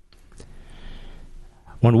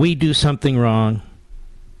 When we do something wrong,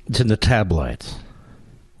 it's in the tabloids.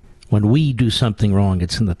 When we do something wrong,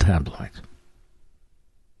 it's in the tabloids.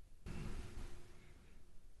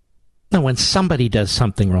 Now, when somebody does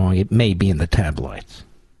something wrong, it may be in the tabloids.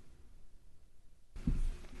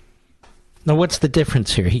 Now, what's the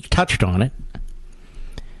difference here? He touched on it.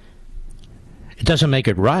 It doesn't make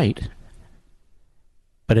it right,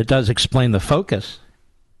 but it does explain the focus.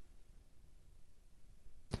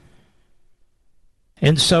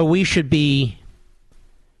 And so we should be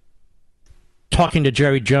talking to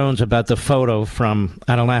Jerry Jones about the photo from,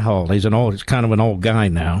 I don't know how old, he's kind of an old guy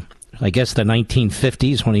now. I guess the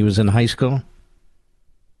 1950s when he was in high school.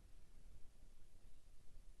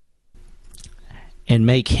 And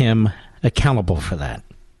make him accountable for that,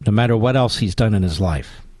 no matter what else he's done in his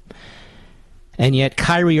life. And yet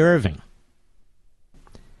Kyrie Irving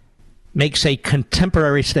makes a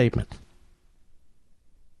contemporary statement.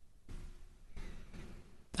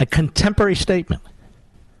 A contemporary statement.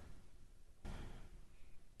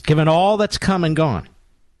 Given all that's come and gone.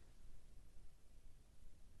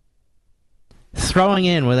 Throwing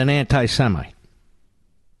in with an anti-Semite.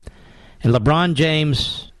 And LeBron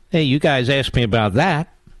James, hey, you guys asked me about that.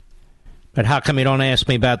 But how come you don't ask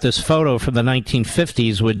me about this photo from the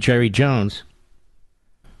 1950s with Jerry Jones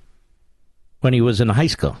when he was in high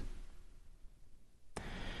school?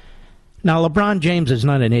 Now, LeBron James is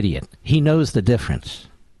not an idiot. He knows the difference.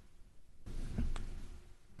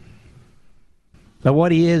 But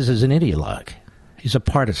what he is an ideologue. He's a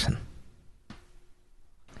partisan.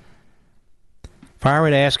 If I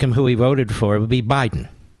were to ask him who he voted for, it would be Biden.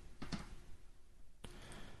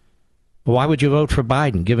 Why would you vote for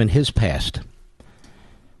Biden, given his past?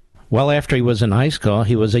 Well, after he was in high school,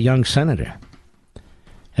 he was a young senator.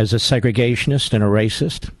 As a segregationist and a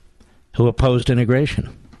racist who opposed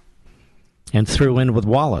integration. And threw in with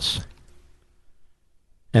Wallace.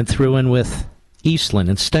 And threw in with Eastland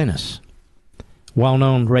and Stennis,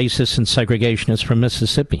 well-known racist and segregationist from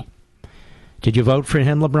Mississippi. Did you vote for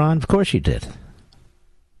him, LeBron? Of course you did.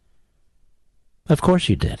 Of course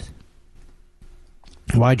you did.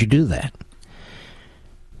 Why'd you do that?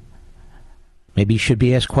 Maybe you should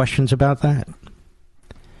be asked questions about that.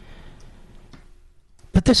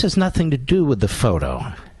 But this has nothing to do with the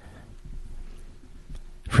photo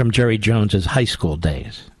from Jerry Jones's high school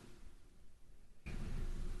days.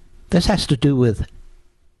 This has to do with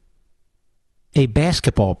a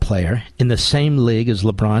basketball player in the same league as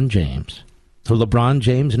LeBron James, who LeBron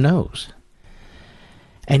James knows,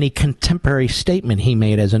 and a contemporary statement he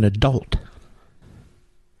made as an adult.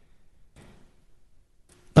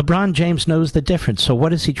 LeBron James knows the difference, so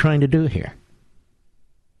what is he trying to do here?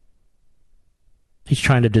 He's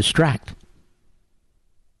trying to distract.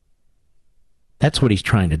 That's what he's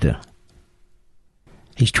trying to do.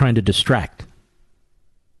 He's trying to distract.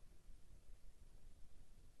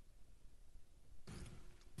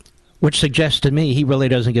 Which suggests to me he really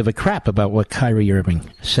doesn't give a crap about what Kyrie Irving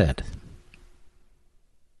said.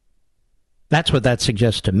 That's what that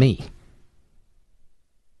suggests to me.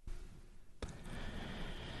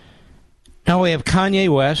 Now we have Kanye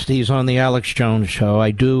West. He's on the Alex Jones show.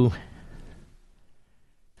 And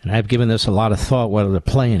I've given this a lot of thought whether to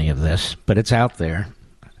play any of this, but it's out there.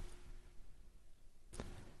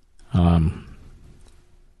 And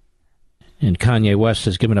Kanye West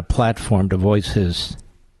has given a platform to voice his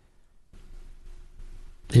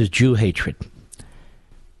Jew hatred.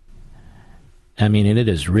 I mean, and it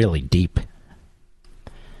is really deep.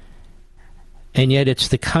 And yet it's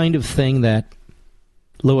the kind of thing that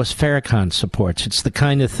Louis Farrakhan supports. It's the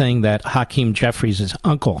kind of thing that Hakeem Jeffries'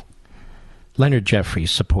 uncle, Leonard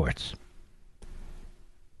Jeffries, supports.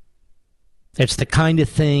 It's the kind of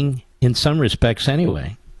thing, in some respects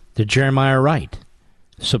anyway, that Jeremiah Wright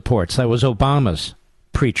supports. That was Obama's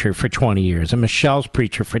preacher for 20 years and Michelle's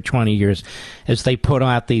preacher for 20 years as they put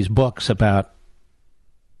out these books about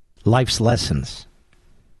life's lessons.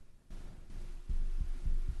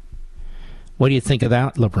 What do you think of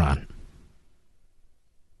that, LeBron?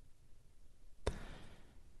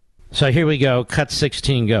 So here we go. Cut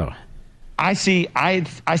 16, go. I see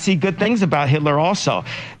good things about Hitler also.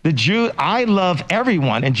 I love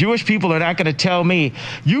everyone, and Jewish people are not going to tell me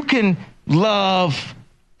you can love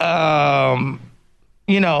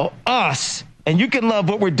us, and you can love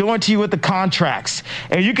what we're doing to you with the contracts,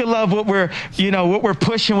 and you can love what we're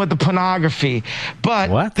pushing with the pornography.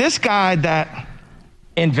 But this guy that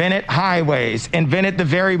invented highways, invented the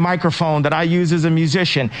very microphone that I use as a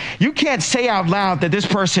musician, you can't say out loud that this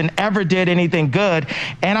person ever did anything good,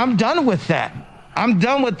 and I'm done with that. I'm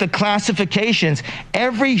done with the classifications.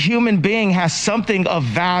 Every human being has something of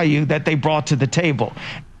value that they brought to the table,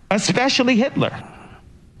 especially Hitler.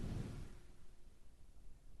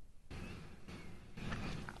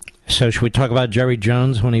 So should we talk about Jerry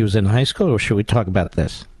Jones when he was in high school, or should we talk about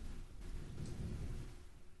this?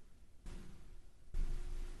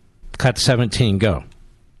 Cut 17, go.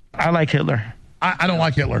 I like Hitler. I don't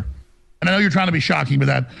like Hitler. And I know you're trying to be shocking with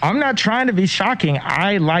that. I'm not trying to be shocking.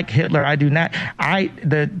 I like Hitler. I do not.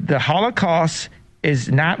 The Holocaust is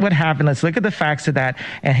not what happened. Let's look at the facts of that.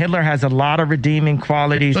 And Hitler has a lot of redeeming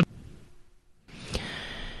qualities.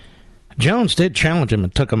 Jones did challenge him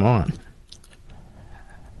and took him on.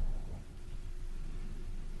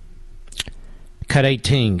 Cut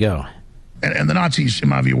 18, go. And the Nazis, in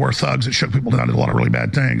my view, were thugs that shook people down, did a lot of really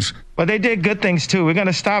bad things. But they did good things, too. We're going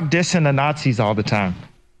to stop dissing the Nazis all the time.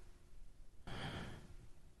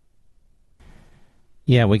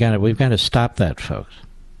 Yeah, we've got to stop that, folks.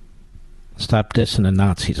 Stop dissing the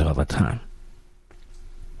Nazis all the time.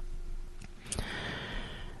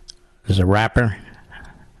 There's a rapper.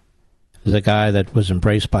 There's a guy that was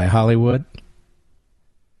embraced by Hollywood.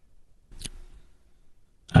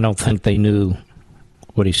 I don't think they knew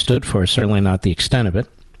what he stood for, certainly not the extent of it.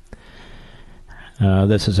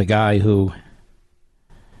 This is a guy who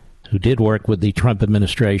did work with the Trump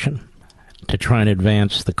administration to try and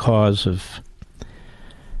advance the cause of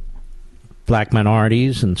black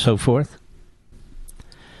minorities and so forth.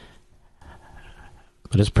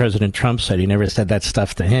 But as President Trump said, he never said that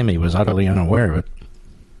stuff to him. He was utterly unaware of it.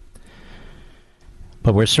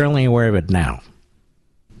 But we're certainly aware of it now.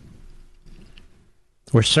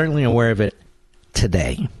 We're certainly aware of it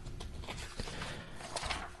today.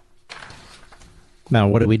 Now,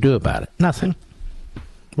 what do we do about it? Nothing.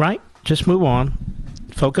 Right? Just move on.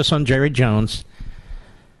 Focus on Jerry Jones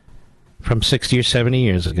from 60 or 70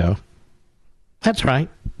 years ago. That's right.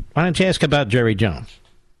 Why don't you ask about Jerry Jones?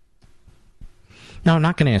 No, I'm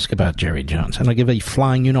not going to ask about Jerry Jones. I don't give a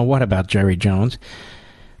flying you-know-what about Jerry Jones.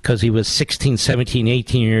 because he was 16, 17,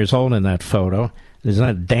 18 years old in that photo. There's not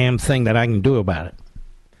a damn thing that I can do about it.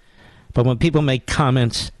 But when people make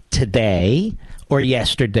comments today or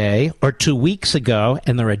yesterday or 2 weeks ago,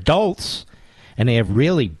 and they're adults and they have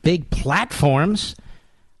really big platforms,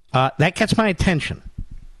 that gets my attention.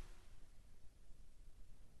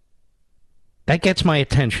 That gets my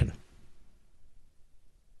attention.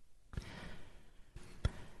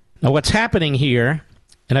 Now, what's happening here,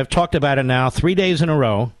 and I've talked about it now 3 days in a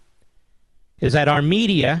row, is that our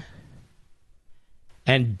media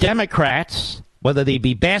and Democrats, whether they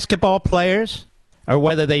be basketball players or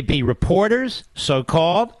whether they be reporters,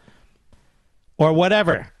 so-called, or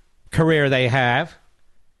whatever career they have,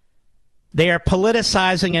 they are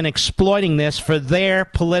politicizing and exploiting this for their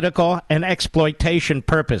political and exploitation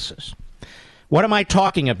purposes. What am I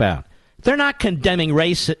talking about? They're not condemning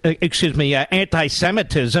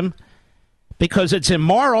anti-Semitism because it's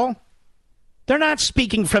immoral. They're not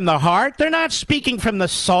speaking from the heart. They're not speaking from the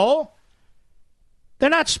soul. They're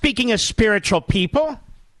not speaking as spiritual people.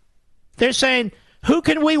 They're saying, who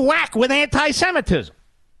can we whack with anti-Semitism?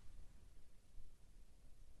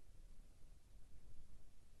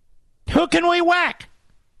 Who can we whack?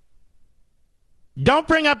 Don't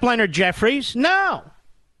bring up Leonard Jeffries. No.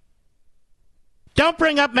 Don't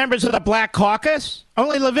bring up members of the Black Caucus.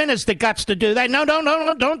 Only Levin has the guts to do that. No,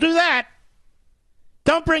 don't do that.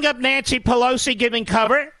 Don't bring up Nancy Pelosi giving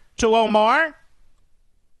cover to Omar.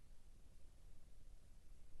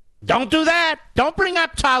 Don't do that. Don't bring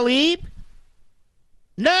up Tlaib.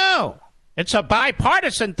 No. It's a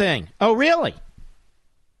bipartisan thing. Oh, really?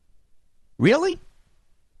 Really?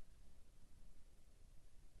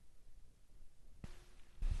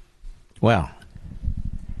 Well,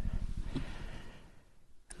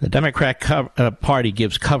 the Democrat Party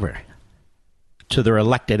gives cover to their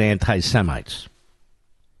elected anti-Semites.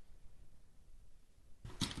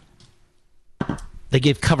 They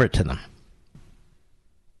give cover to them.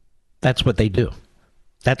 That's what they do.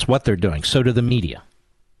 That's what they're doing. So do the media.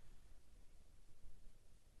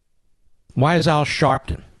 Why is Al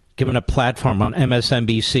Sharpton given a platform on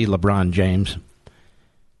MSNBC, LeBron James?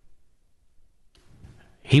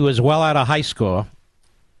 He was well out of high school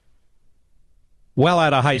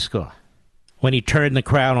when he turned the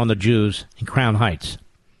crowd on the Jews in Crown Heights.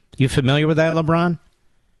 You familiar with that, LeBron?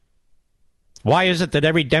 Why is it that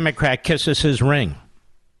every Democrat kisses his ring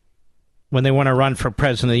when they want to run for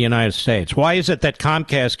president of the United States? Why is it that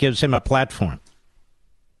Comcast gives him a platform?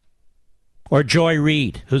 Or Joy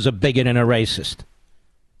Reid, who's a bigot and a racist,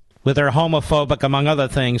 with her homophobic, among other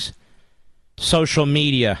things, social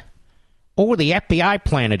media. Oh, the FBI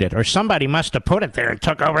planted it, or somebody must have put it there and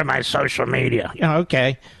took over my social media. Yeah,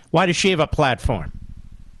 okay. Why does she have a platform?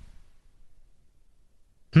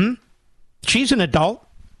 She's an adult.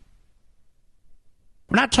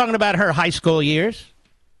 We're not talking about her high school years,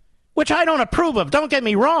 which I don't approve of. Don't get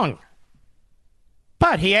me wrong.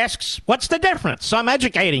 But he asks, what's the difference? So I'm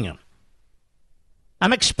educating him.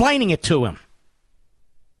 I'm explaining it to him.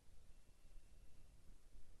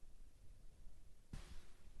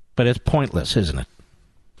 But it's pointless, isn't it?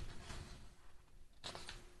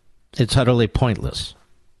 It's utterly pointless.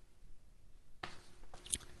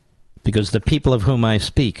 Because the people of whom I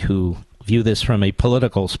speak, who view this from a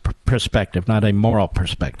political perspective, not a moral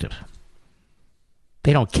perspective,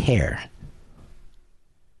 they don't care.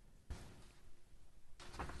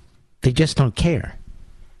 They just don't care.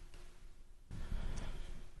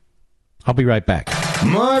 I'll be right back.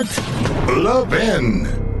 Mark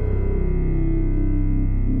Levin.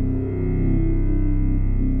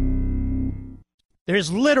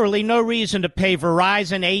 There's literally no reason to pay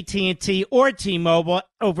Verizon, AT&T, or T-Mobile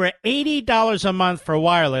over $80 a month for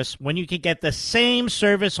wireless when you can get the same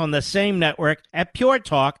service on the same network at Pure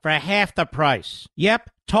Talk for half the price. Yep,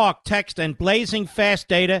 talk, text, and blazing fast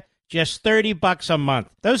data, just $30 a month.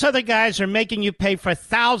 Those other guys are making you pay for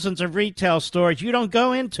thousands of retail stores you don't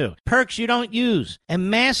go into, perks you don't use,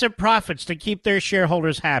 and massive profits to keep their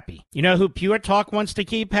shareholders happy. You know who Pure Talk wants to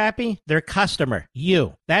keep happy? Their customer,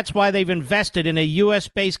 you. That's why they've invested in a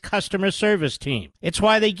U.S.-based customer service team. It's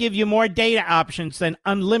why they give you more data options than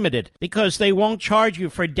unlimited, because they won't charge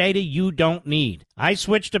you for data you don't need. I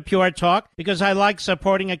switched to Pure Talk because I like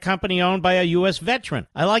supporting a company owned by a U.S. veteran.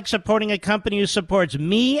 I like supporting a company who supports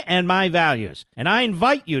me and my values. And I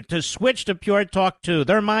invite you to switch to Pure Talk too.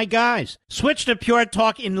 They're my guys. Switch to Pure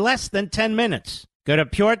Talk in less than 10 minutes. Go to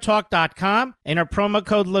puretalk.com, enter promo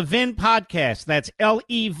code Levin Podcast. That's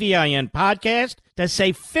Levin Podcast to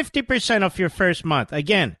save 50% off your first month.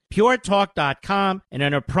 Again, puretalk.com and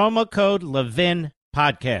enter promo code Levin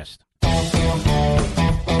Podcast.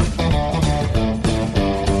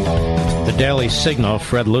 The Daily Signal,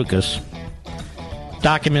 Fred Lucas.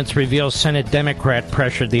 Documents reveal Senate Democrat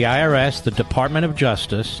pressured the IRS, the Department of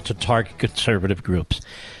Justice, to target conservative groups.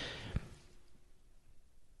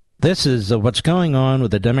 This is what's going on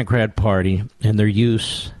with the Democrat Party and their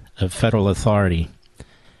use of federal authority.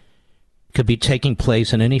 Could be taking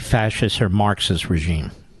place in any fascist or Marxist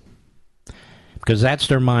regime. Because that's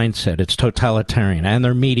their mindset. It's totalitarian. And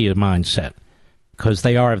their media mindset. Because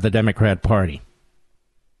they are of the Democrat Party.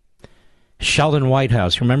 Sheldon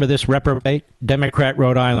Whitehouse, remember this reprobate? Democrat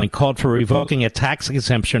Rhode Island called for revoking a tax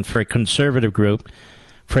exemption for a conservative group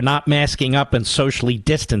for not masking up and socially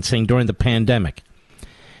distancing during the pandemic.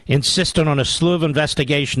 Insisted on a slew of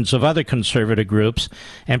investigations of other conservative groups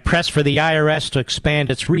and pressed for the IRS to expand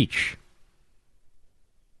its reach.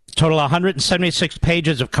 Total 176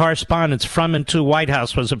 pages of correspondence from and to White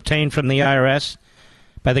House was obtained from the IRS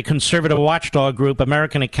by the conservative watchdog group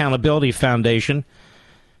American Accountability Foundation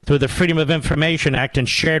through the Freedom of Information Act and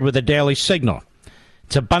shared with the Daily Signal.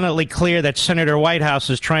 It's abundantly clear that Senator Whitehouse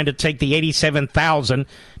is trying to take the 87,000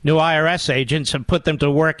 new IRS agents and put them to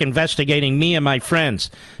work investigating me and my friends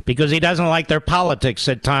because he doesn't like their politics,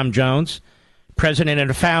 said Tom Jones, president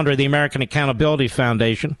and founder of the American Accountability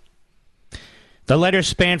Foundation. The letter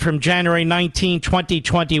spanned from January 19,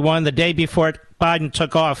 2021, the day before Biden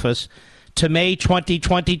took office, to May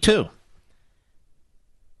 2022.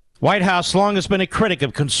 White House long has been a critic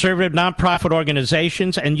of conservative nonprofit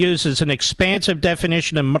organizations and uses an expansive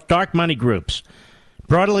definition of dark money groups,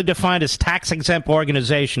 broadly defined as tax-exempt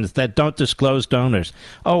organizations that don't disclose donors.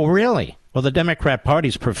 Oh, really? Well, the Democrat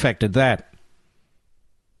Party's perfected that.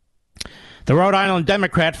 The Rhode Island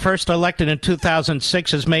Democrat, first elected in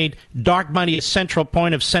 2006, has made dark money a central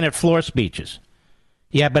point of Senate floor speeches.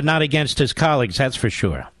 Yeah, but not against his colleagues, that's for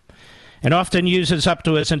sure. And often uses up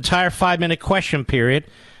to his entire 5-minute question period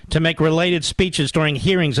to make related speeches during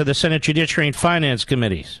hearings of the Senate Judiciary and Finance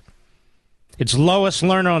Committees. It's Lois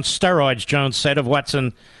Lerner on steroids, Jones said of what's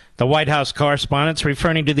in the White House correspondence,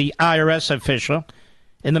 referring to the IRS official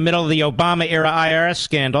in the middle of the Obama-era IRS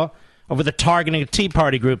scandal over the targeting of Tea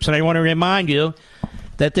Party groups. And I want to remind you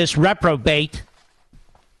that this reprobate,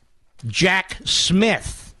 Jack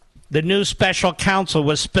Smith, the new special counsel,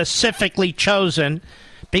 was specifically chosen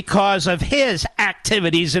because of his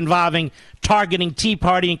activities involving targeting Tea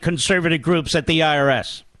Party and conservative groups at the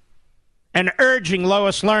IRS and urging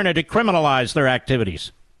Lois Lerner to criminalize their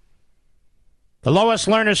activities. The Lois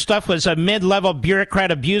Lerner stuff was a mid-level bureaucrat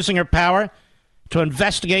abusing her power to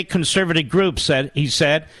investigate conservative groups, he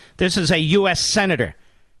said. This is a U.S. senator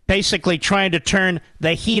basically trying to turn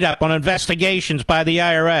the heat up on investigations by the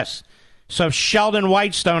IRS. So if Sheldon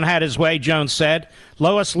Whitestone had his way, Jones said,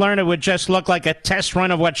 Lois Lerner would just look like a test run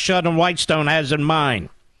of what Sheldon Whitestone has in mind.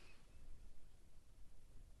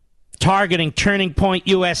 Targeting Turning Point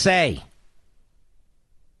USA.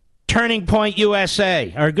 Turning Point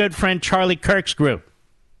USA, our good friend Charlie Kirk's group,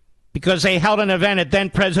 because they held an event at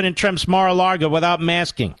then-President Trump's Mar-a-Lago without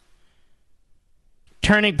masking.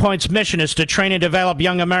 Turning Point's mission is to train and develop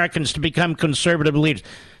young Americans to become conservative leaders.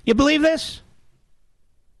 You believe this?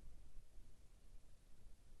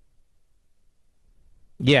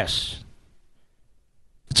 Yes.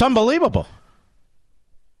 It's unbelievable.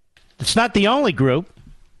 It's not the only group.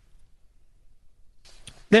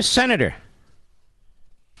 This senator.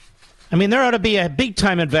 I mean, there ought to be a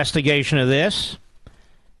big-time investigation of this.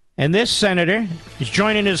 And this senator is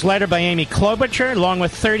joined in his letter by Amy Klobuchar, along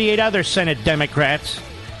with 38 other Senate Democrats,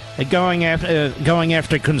 going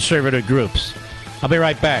after conservative groups. I'll be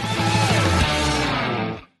right back.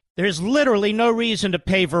 There's literally no reason to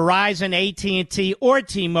pay Verizon, AT&T, or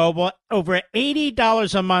T-Mobile over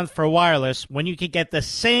 $80 a month for wireless when you can get the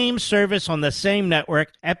same service on the same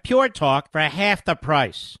network at Pure Talk for half the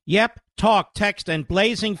price. Yep, talk, text, and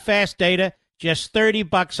blazing fast data, just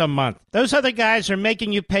 $30 a month. Those other guys are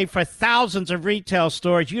making you pay for thousands of retail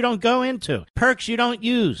stores you don't go into, perks you don't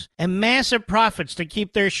use, and massive profits to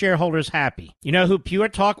keep their shareholders happy. You know who Pure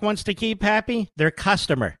Talk wants to keep happy? Their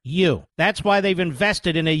customer, you. That's why they've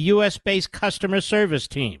invested in a U.S.-based customer service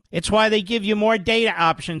team. It's why they give you more data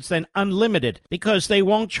options than unlimited, because they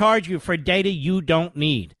won't charge you for data you don't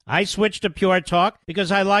need. I switched to Pure Talk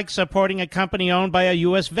because I like supporting a company owned by a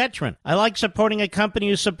U.S. veteran. I like supporting a company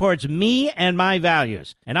who supports me and my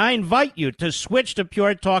values. And I invite you to switch to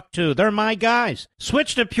Pure Talk too. They're my guys.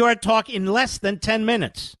 Switch to Pure Talk in less than 10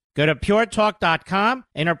 minutes. Go to puretalk.com,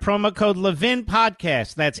 enter promo code Levin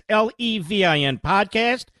Podcast. That's Levin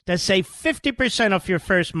Podcast to save 50% off your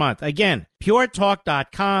first month. Again,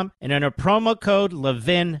 puretalk.com and enter promo code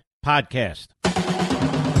Levin Podcast.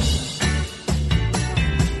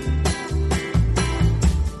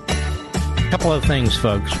 Couple of things,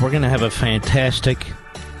 folks. We're going to have a fantastic,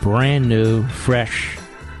 brand new, fresh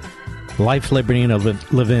Life, Liberty, and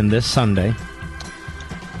Levin this Sunday.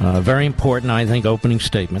 Very important, I think, opening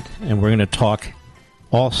statement. And we're going to talk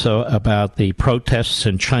also about the protests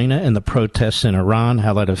in China and the protests in Iran,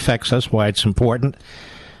 how that affects us, why it's important,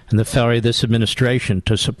 and the failure of this administration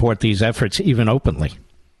to support these efforts even openly,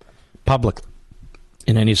 publicly,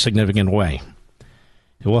 in any significant way.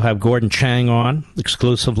 We'll have Gordon Chang on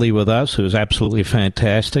exclusively with us, who is absolutely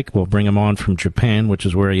fantastic. We'll bring him on from Japan, which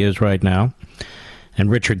is where he is right now.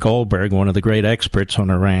 And Richard Goldberg, one of the great experts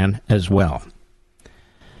on Iran as well.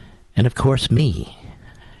 And, of course, me.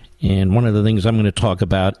 And one of the things I'm going to talk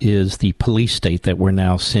about is the police state that we're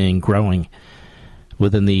now seeing growing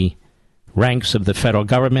within the ranks of the federal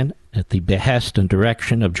government at the behest and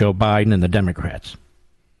direction of Joe Biden and the Democrats.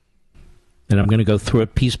 And I'm going to go through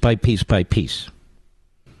it piece by piece by piece.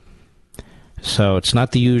 So it's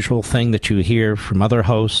not the usual thing that you hear from other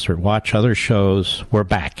hosts or watch other shows. We're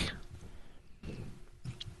back.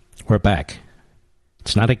 We're back.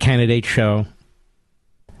 It's not a candidate show.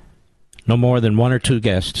 No more than one or two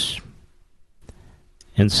guests.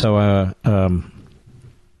 And so I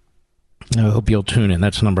hope you'll tune in.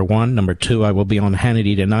 That's number one. Number two, I will be on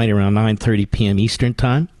Hannity tonight around 9:30 p.m. Eastern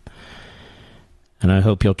Time. And I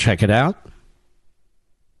hope you'll check it out.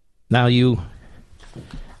 Now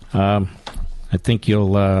I think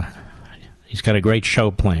he's got a great show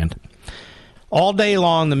planned. All day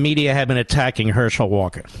long, the media have been attacking Herschel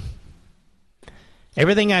Walker.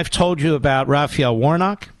 Everything I've told you about Raphael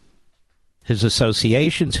Warnock, his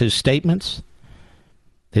associations, his statements,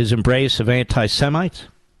 his embrace of anti-Semites,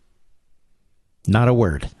 not a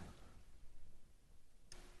word.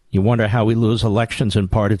 You wonder how we lose elections, in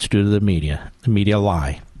part it's due to the media. The media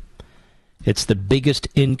lie. It's the biggest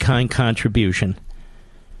in-kind contribution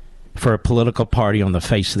for a political party on the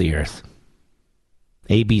face of the earth.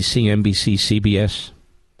 ABC, NBC, CBS,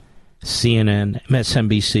 CNN,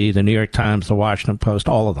 MSNBC, the New York Times, the Washington Post,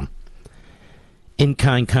 all of them.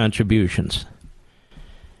 In-kind contributions.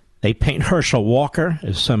 They paint Herschel Walker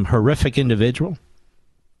as some horrific individual.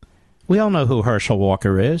 We all know who Herschel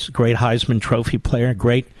Walker is. Great Heisman Trophy player,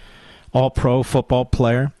 great all-pro football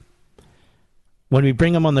player. When we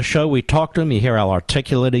bring him on the show, we talk to him. You hear how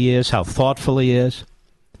articulate he is, how thoughtful he is.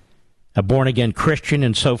 A born-again Christian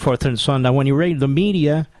and so forth and so on. Now, when you read the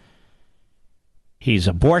media, he's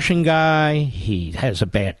an abortion guy. He has a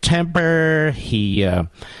bad temper. He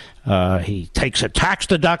takes a tax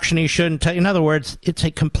deduction he shouldn't take. In other words, it's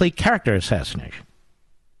a complete character assassination.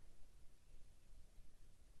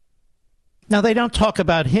 Now, they don't talk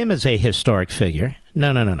about him as a historic figure.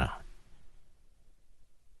 No,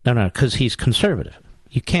 because he's conservative.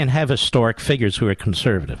 You can't have historic figures who are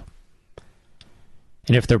conservative.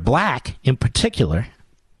 And if they're black, in particular,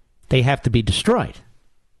 they have to be destroyed.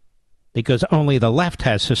 Because only the left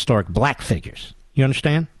has historic black figures. You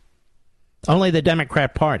understand? Only the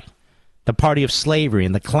Democrat Party, the party of slavery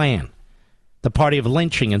and the Klan, the party of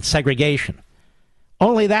lynching and segregation,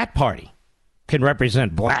 only that party can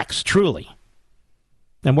represent blacks, truly.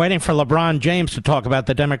 I'm waiting for LeBron James to talk about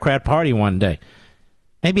the Democrat Party one day.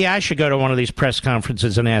 Maybe I should go to one of these press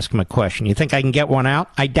conferences and ask him a question. You think I can get one out?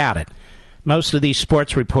 I doubt it. Most of these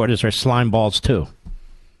sports reporters are slime balls, too.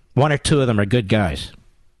 One or two of them are good guys,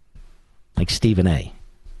 like Stephen A.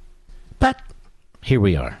 But here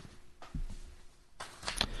we are.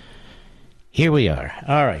 Here we are.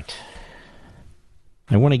 All right.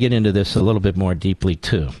 I want to get into this a little bit more deeply,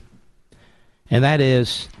 too. And that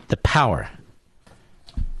is the power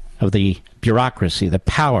of the bureaucracy, the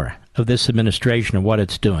power of this administration and what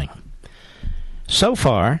it's doing. So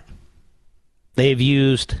far, they've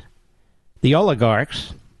used the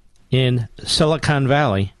oligarchs in Silicon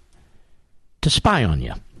Valley to spy on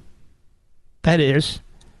you. That is,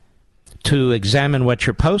 to examine what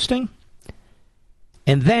you're posting,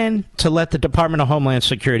 and then to let the Department of Homeland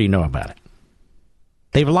Security know about it.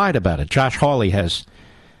 They've lied about it. Josh Hawley has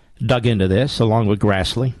dug into this, along with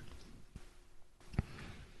Grassley.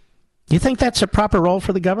 You think that's a proper role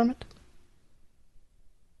for the government?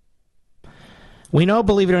 We know,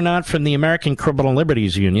 believe it or not, from the American Criminal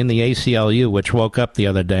Liberties Union, the ACLU, which woke up the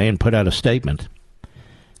other day and put out a statement,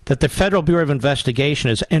 that the Federal Bureau of Investigation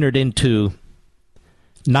has entered into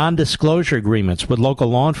non-disclosure agreements with local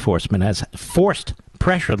law enforcement, has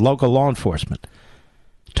pressured local law enforcement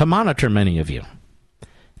to monitor many of you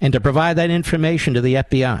and to provide that information to the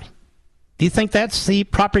FBI. Do you think that's the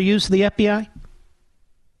proper use of the FBI?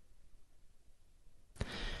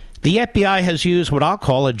 The FBI has used what I'll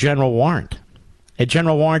call a general warrant. A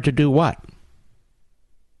general warrant to do what?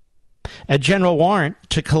 A general warrant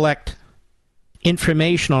to collect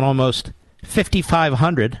information on almost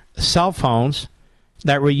 5,500 cell phones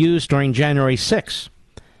that were used during January 6th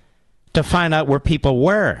to find out where people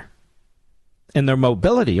were in their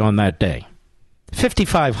mobility on that day.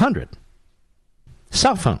 5,500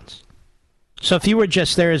 cell phones. So if you were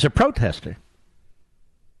just there as a protester,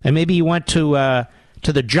 and maybe you went to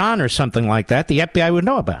the John or something like that, the FBI would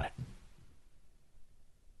know about it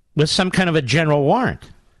with some kind of a general warrant.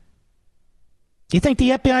 Do you think the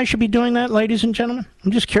FBI should be doing that, ladies and gentlemen?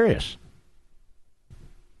 I'm just curious.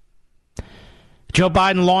 Joe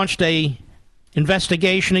Biden launched a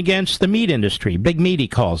investigation against the meat industry. Big meat, he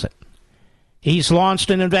calls it. He's launched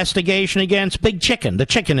an investigation against Big Chicken, the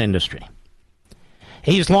chicken industry.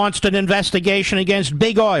 He's launched an investigation against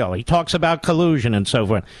Big Oil. He talks about collusion and so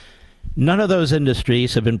forth. None of those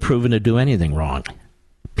industries have been proven to do anything wrong.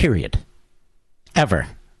 Period. Ever.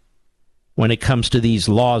 When it comes to these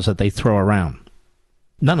laws that they throw around.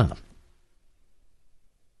 None of them.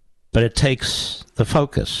 But it takes the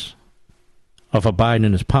focus of a Biden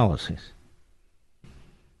and his policies.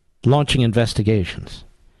 Launching investigations.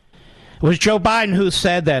 It was Joe Biden who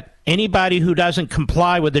said that anybody who doesn't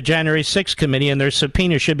comply with the January 6th committee and their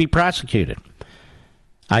subpoena should be prosecuted.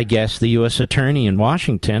 I guess the U.S. Attorney in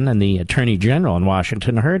Washington and the Attorney General in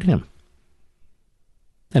Washington heard him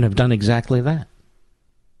and have done exactly that.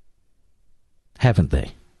 Haven't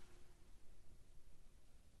they?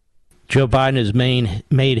 Joe Biden has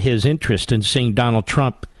made his interest in seeing Donald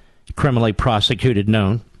Trump criminally prosecuted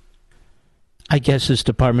known. I guess his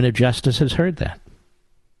Department of Justice has heard that.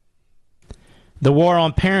 The war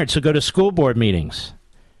on parents who go to school board meetings.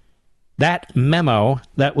 That memo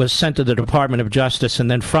that was sent to the Department of Justice and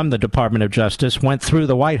then from the Department of Justice went through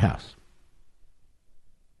the White House.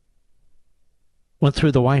 Went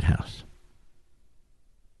through the White House.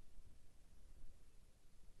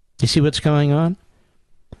 You see what's going on?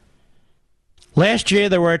 Last year,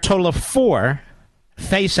 there were a total of 4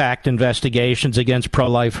 FACE Act investigations against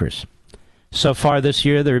pro-lifers. So far this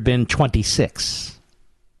year, there have been 26.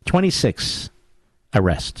 26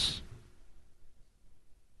 arrests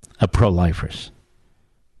of pro-lifers.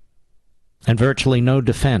 And virtually no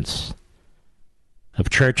defense of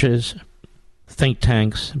churches, think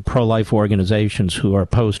tanks, and pro-life organizations who are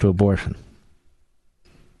opposed to abortion.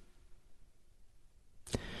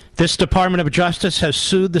 This Department of Justice has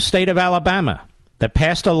sued the state of Alabama that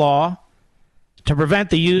passed a law to prevent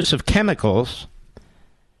the use of chemicals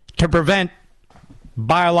to prevent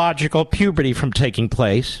biological puberty from taking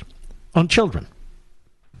place on children.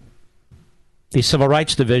 The Civil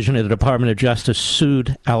Rights Division of the Department of Justice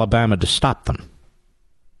sued Alabama to stop them.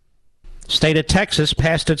 State of Texas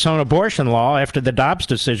passed its own abortion law after the Dobbs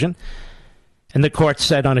decision, and the court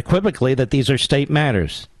said unequivocally that these are state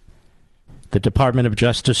matters. The Department of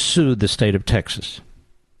Justice sued the state of Texas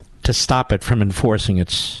to stop it from enforcing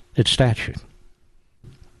its statute.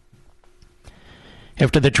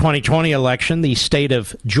 After the 2020 election, the state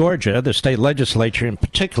of Georgia, the state legislature in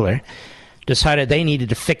particular, decided they needed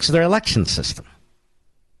to fix their election system.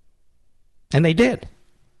 And they did.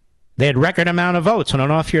 They had record amount of votes on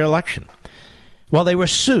an off-year election. Well, they were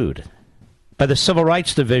sued by the Civil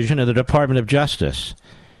Rights Division of the Department of Justice,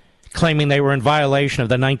 claiming they were in violation of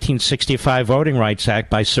the 1965 Voting Rights Act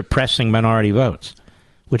by suppressing minority votes,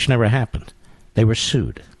 which never happened. They were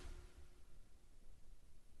sued.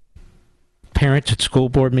 Parents at school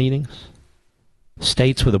board meetings,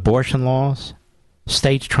 states with abortion laws,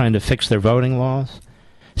 states trying to fix their voting laws,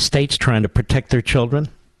 states trying to protect their children.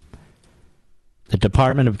 The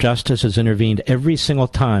Department of Justice has intervened every single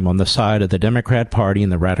time on the side of the Democrat Party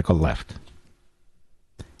and the radical left.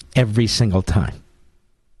 Every single time.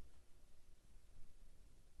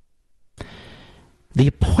 The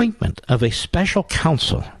appointment of a special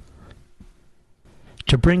counsel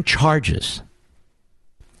to bring charges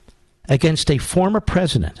against a former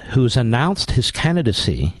president who's announced his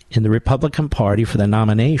candidacy in the Republican Party for the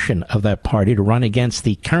nomination of that party to run against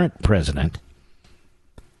the current president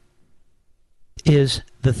is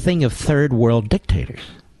the thing of third world dictators.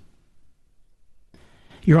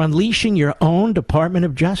 You're unleashing your own Department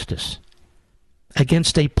of Justice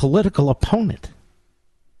against a political opponent.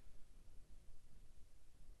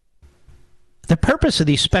 The purpose of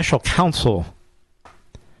the special counsel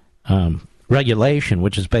regulation,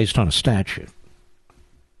 which is based on a statute,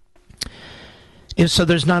 is so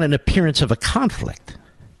there's not an appearance of a conflict.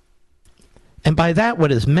 And by that,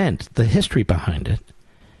 what is meant, the history behind it,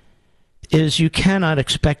 is you cannot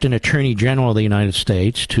expect an Attorney General of the United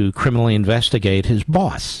States to criminally investigate his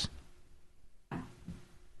boss.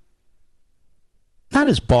 Not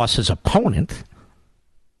his boss's opponent.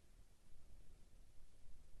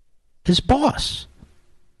 His boss.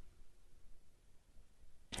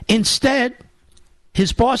 Instead,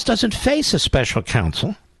 his boss doesn't face a special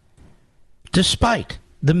counsel, despite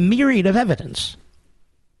the myriad of evidence,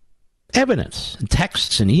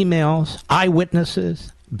 texts and emails,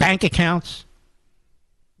 eyewitnesses, bank accounts,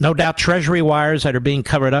 no doubt treasury wires that are being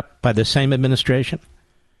covered up by the same administration,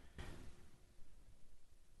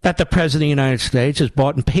 that the President of the United States is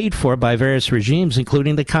bought and paid for by various regimes,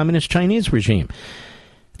 including the Communist Chinese regime.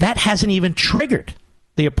 That hasn't even triggered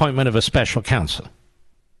the appointment of a special counsel.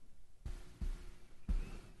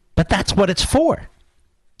 But that's what it's for.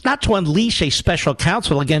 Not to unleash a special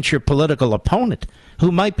counsel against your political opponent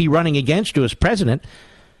who might be running against you as president.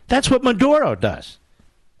 That's what Maduro does.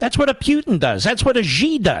 That's what a Putin does. That's what a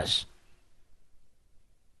Xi does.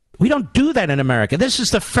 We don't do that in America. This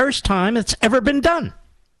is the first time it's ever been done.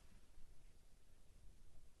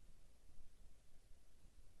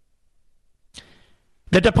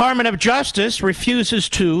 The Department of Justice refuses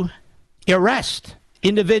to arrest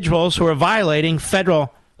individuals who are violating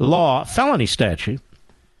federal law felony statute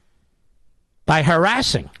by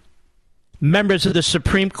harassing members of the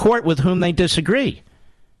Supreme Court with whom they disagree.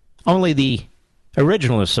 Only the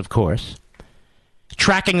originalists, of course.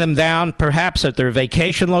 Tracking them down perhaps at their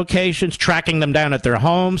vacation locations, tracking them down at their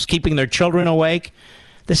homes, keeping their children awake.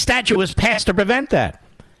 The statute was passed to prevent that.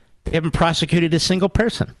 They haven't prosecuted a single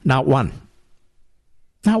person. Not one.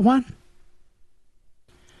 Not one.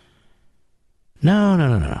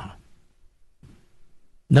 No.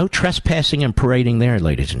 No trespassing and parading there,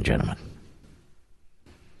 ladies and gentlemen.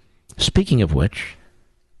 Speaking of which,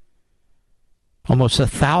 almost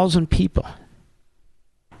 1,000 people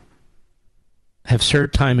have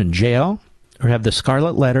served time in jail or have the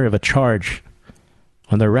scarlet letter of a charge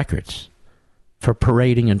on their records for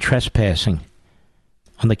parading and trespassing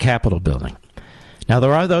on the Capitol building. Now,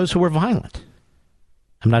 there are those who were violent.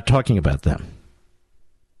 I'm not talking about them.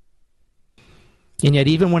 And yet,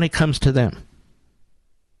 even when it comes to them,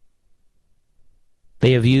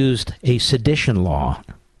 they have used a sedition law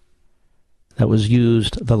that was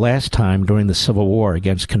used the last time during the Civil War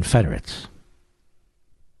against Confederates.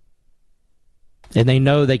 And they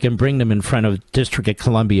know they can bring them in front of District of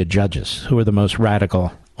Columbia judges, who are the most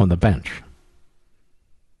radical on the bench.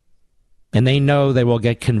 And they know they will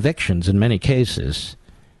get convictions in many cases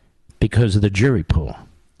because of the jury pool.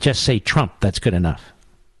 Just say Trump, that's good enough.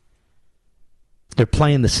 They're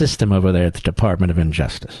playing the system over there at the Department of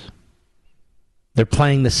Injustice. They're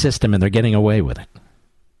playing the system and they're getting away with it.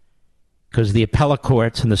 Because the appellate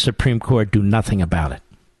courts and the Supreme Court do nothing about it.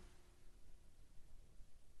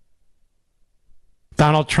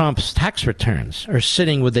 Donald Trump's tax returns are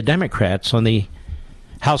sitting with the Democrats on the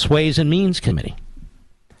House Ways and Means Committee.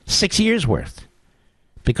 6 years worth.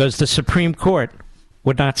 Because the Supreme Court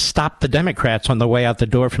would not stop the Democrats on the way out the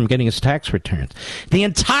door from getting his tax returns. The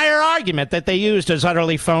entire argument that they used is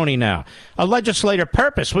utterly phony now. A legislative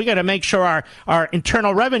purpose. We got to make sure our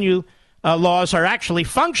internal revenue laws are actually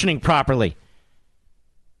functioning properly.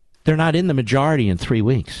 They're not in the majority in 3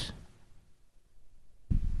 weeks.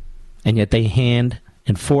 And yet they hand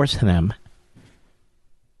and force them,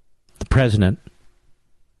 the president,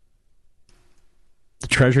 the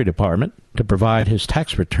Treasury Department, to provide his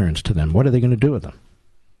tax returns to them. What are they going to do with them?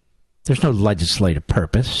 There's no legislative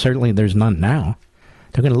purpose. Certainly there's none now.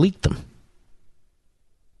 They're going to leak them.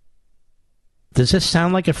 Does this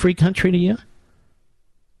sound like a free country to you?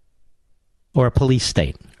 Or a police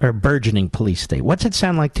state? Or a burgeoning police state? What's it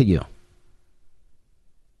sound like to you?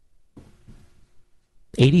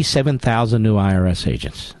 87,000 new IRS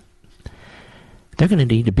agents. They're going to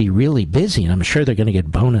need to be really busy, and I'm sure they're going to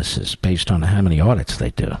get bonuses based on how many audits they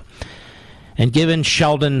do. And given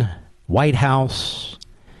Sheldon Whitehouse,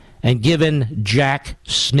 and given Jack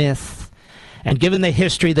Smith, and given the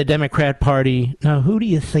history of the Democrat Party, now who do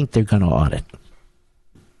you think they're going to audit?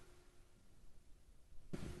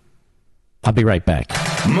 I'll be right back.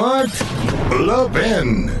 Mark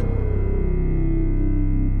Levin.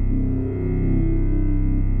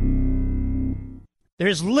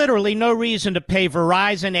 There's literally no reason to pay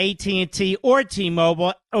Verizon, AT&T, or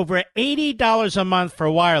T-Mobile over $80 a month for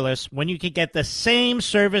wireless when you can get the same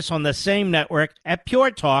service on the same network at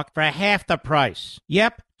Pure Talk for half the price.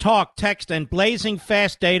 Yep, talk, text, and blazing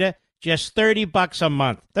fast data, just $30 a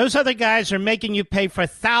month. Those other guys are making you pay for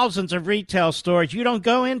thousands of retail stores you don't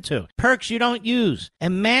go into, perks you don't use,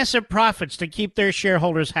 and massive profits to keep their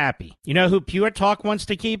shareholders happy. You know who Pure Talk wants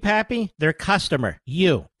to keep happy? Their customer,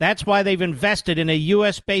 you. That's why they've invested in a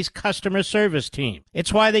U.S.-based customer service team.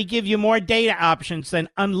 It's why they give you more data options than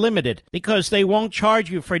unlimited, because they won't charge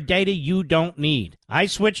you for data you don't need. I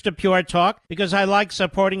switched to Pure Talk because I like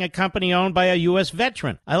supporting a company owned by a U.S.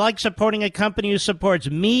 veteran. I like supporting a company who supports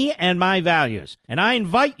me and my values. And I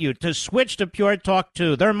invite you to switch to Pure Talk,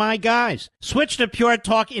 too. They're my guys. Switch to Pure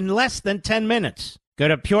Talk in less than 10 minutes. Go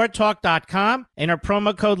to puretalk.com, enter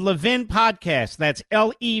promo code Levin Podcast. That's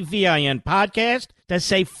Levin Podcast to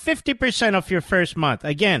save 50% off your first month.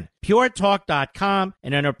 Again, puretalk.com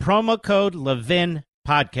and enter promo code Levin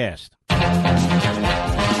Podcast.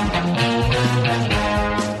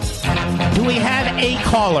 Do we have a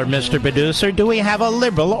caller, Mr. Producer? Do we have a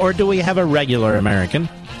liberal or do we have a regular American?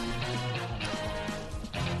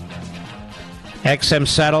 XM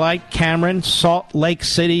Satellite, Cameron, Salt Lake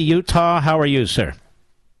City, Utah. How are you, sir?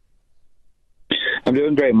 I'm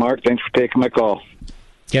doing great, Mark. Thanks for taking my call.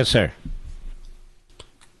 Yes, sir.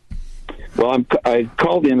 Well, I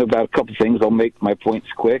called in about a couple things. I'll make my points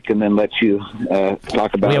quick and then let you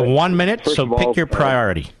talk about it. We have 1 minute, First so of pick all, your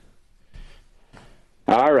priority.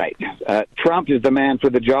 All right. Trump is the man for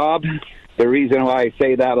the job. The reason why I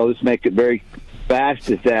say that, I'll just make it very fast,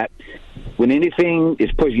 is that when anything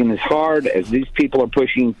is pushing as hard as these people are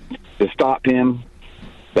pushing to stop him,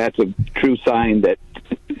 that's a true sign that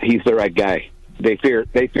he's the right guy. They fear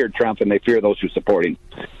Trump, and they fear those who support him.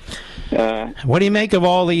 What do you make of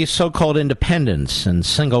all these so-called independents and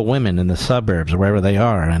single women in the suburbs, wherever they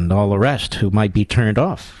are, and all the rest who might be turned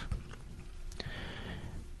off?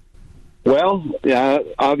 Well,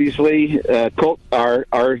 obviously,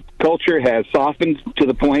 our culture has softened to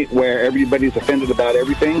the point where everybody's offended about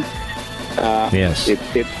everything. Yes.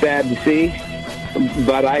 It's sad to see,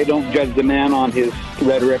 but I don't judge the man on his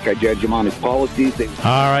rhetoric. I judge him on his policies.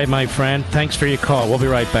 All right, my friend. Thanks for your call. We'll be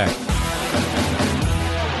right back.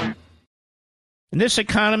 In this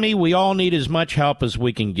economy, we all need as much help as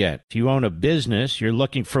we can get. If you own a business, you're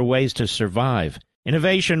looking for ways to survive.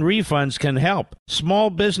 Innovation Refunds can help. Small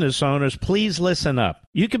business owners, please listen up.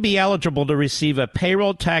 You could be eligible to receive a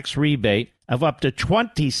payroll tax rebate of up to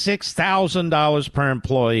 $26,000 per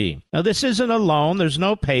employee. Now, this isn't a loan. There's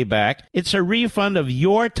no payback. It's a refund of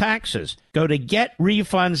your taxes. Go to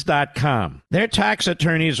getrefunds.com. Their tax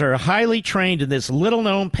attorneys are highly trained in this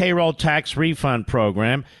little-known payroll tax refund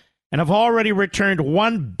program and have already returned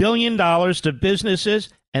 $1 billion to businesses,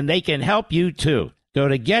 and they can help you, too. Go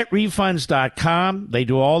to getrefunds.com. They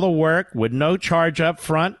do all the work with no charge up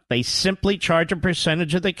front. They simply charge a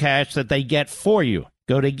percentage of the cash that they get for you.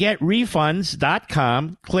 Go to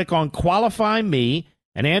getrefunds.com, click on Qualify Me,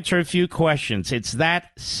 and answer a few questions. It's that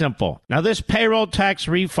simple. Now, this payroll tax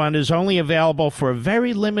refund is only available for a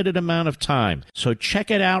very limited amount of time, so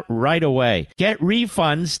check it out right away.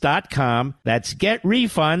 Getrefunds.com. That's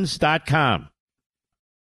getrefunds.com.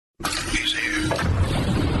 He's here.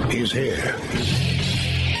 He's here.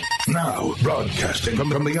 Now, broadcasting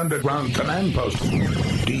from the underground command post,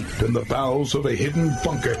 deep in the bowels of a hidden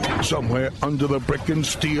bunker, somewhere under the brick and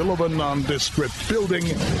steel of a nondescript building,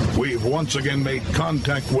 we've once again made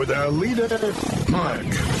contact with our leader, Mark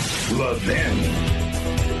Levin.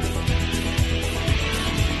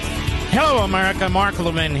 Hello, America. Mark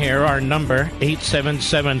Levin here. Our number,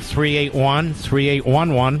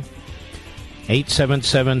 877-381-3811.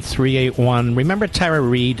 877-381. Remember Tara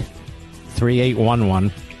Reid?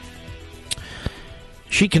 3811.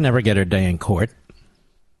 She can never get her day in court.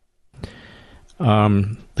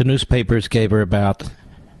 The newspapers gave her about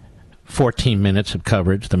 14 minutes of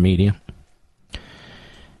coverage, the media.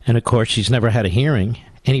 And, of course, she's never had a hearing.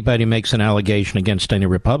 Anybody makes an allegation against any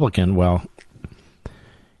Republican, well,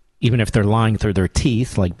 even if they're lying through their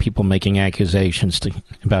teeth, like people making accusations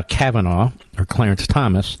about Kavanaugh or Clarence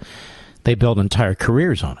Thomas, they build entire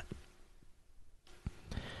careers on it.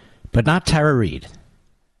 But not Tara Reid.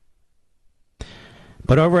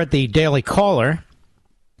 But over at the Daily Caller,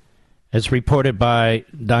 as reported by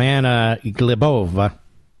Diana Glebova,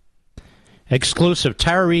 exclusive,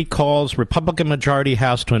 Tara Reid calls Republican Majority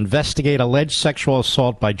House to investigate alleged sexual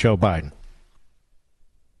assault by Joe Biden.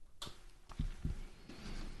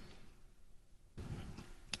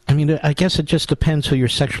 I mean, I guess it just depends who you're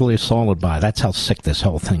sexually assaulted by. That's how sick this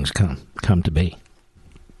whole thing's come to be.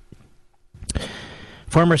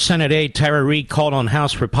 Former Senate aide Tara Reid called on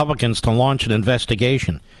House Republicans to launch an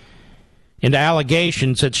investigation into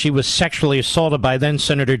allegations that she was sexually assaulted by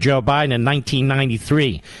then-Senator Joe Biden in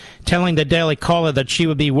 1993, telling the Daily Caller that she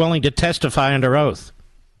would be willing to testify under oath.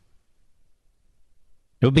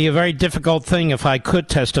 It would be a very difficult thing if I could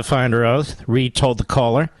testify under oath, Reid told the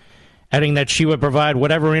caller, adding that she would provide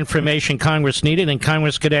whatever information Congress needed and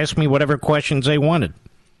Congress could ask me whatever questions they wanted.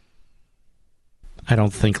 I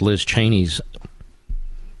don't think Liz Cheney's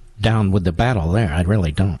down with the battle there. I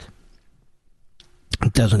really don't.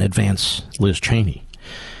 It doesn't advance Liz Cheney.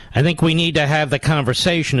 I think we need to have the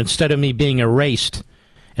conversation instead of me being erased.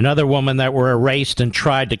 And other women that were erased and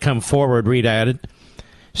tried to come forward, Reid added,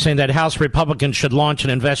 saying that House Republicans should launch an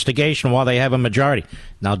investigation while they have a majority.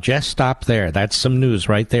 Now, just stop there. That's some news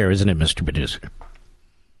right there, isn't it, Mr. Producer?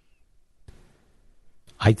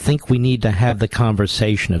 I think we need to have the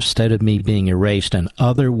conversation instead of me being erased and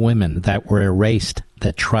other women that were erased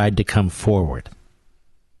that tried to come forward.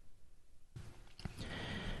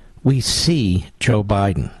 We see Joe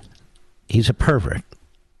Biden. He's a pervert.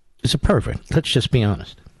 He's a pervert. Let's just be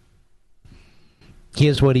honest. He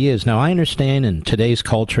is what he is. Now, I understand in today's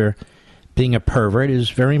culture, being a pervert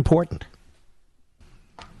is very important.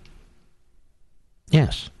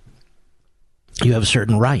 Yes. You have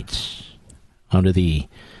certain rights. Under the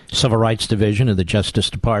Civil Rights Division of the Justice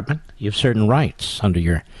Department, you have certain rights under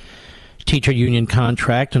your teacher union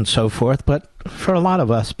contract and so forth. But for a lot of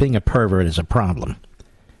us, being a pervert is a problem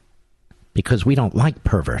because we don't like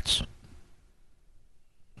perverts.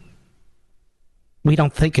 We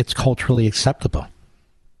don't think it's culturally acceptable.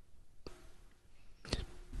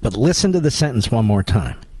 But listen to the sentence one more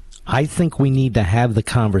time. I think we need to have the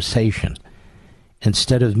conversation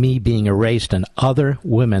instead of me being erased and other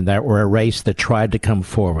women that were erased that tried to come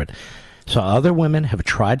forward. So other women have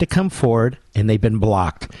tried to come forward and they've been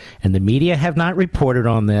blocked. And the media have not reported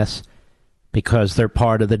on this because they're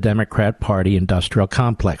part of the Democrat Party industrial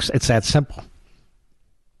complex. It's that simple.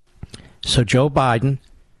 So Joe Biden,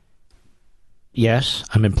 yes,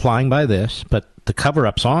 I'm implying by this, but the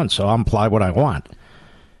cover-up's on, so I'll imply what I want,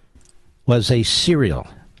 was a serial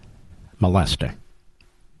molester.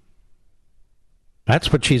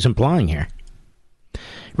 That's what she's implying here.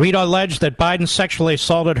 Reid alleged that Biden sexually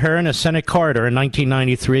assaulted her in a Senate corridor in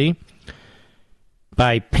 1993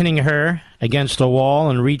 by pinning her against a wall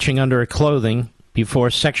and reaching under her clothing before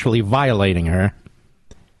sexually violating her.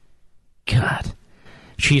 God.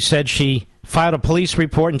 She said she filed a police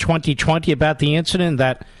report in 2020 about the incident,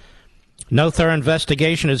 that no thorough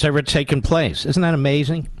investigation has ever taken place. Isn't that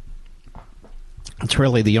amazing? It's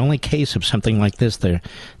really the only case of something like this.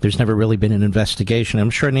 There's never really been an investigation.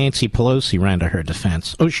 I'm sure Nancy Pelosi ran to her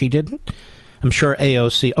defense. Oh, she didn't? I'm sure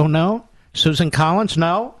AOC. Oh, no? Susan Collins?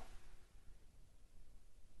 No?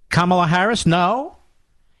 Kamala Harris? No?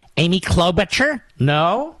 Amy Klobuchar?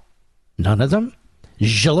 No? None of them?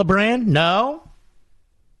 Gillibrand? No?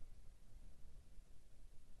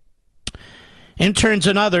 Interns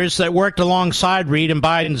and others that worked alongside Reid in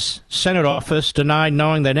Biden's Senate office denied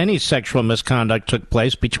knowing that any sexual misconduct took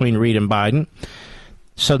place between Reid and Biden.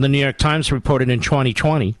 So the New York Times reported in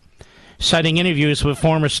 2020, citing interviews with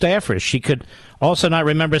former staffers. She could also not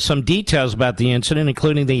remember some details about the incident,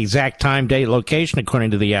 including the exact time, date, location, according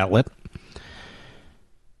to the outlet.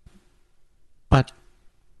 But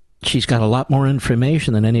she's got a lot more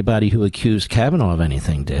information than anybody who accused Kavanaugh of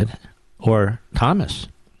anything did, or Thomas.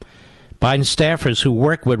 Biden staffers who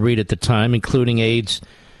worked with Reid at the time, including aides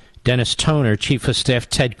Dennis Toner, Chief of Staff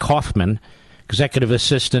Ted Kaufman, Executive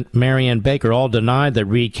Assistant Marianne Baker, all denied that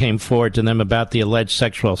Reid came forward to them about the alleged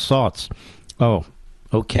sexual assaults. Oh,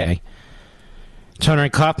 okay. Toner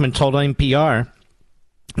and Kaufman told NPR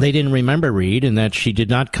they didn't remember Reid and that she did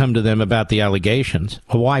not come to them about the allegations.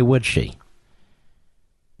 Well, why would she?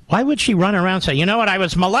 Why would she run around and say, you know what, I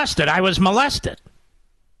was molested, I was molested?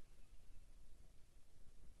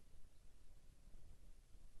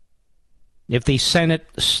 If the Senate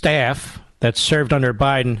staff that served under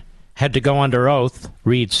Biden had to go under oath,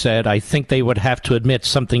 Reid said, I think they would have to admit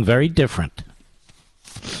something very different.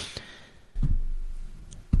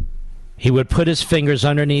 He would put his fingers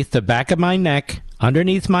underneath the back of my neck,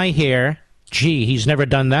 underneath my hair. Gee, he's never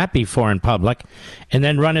done that before in public. And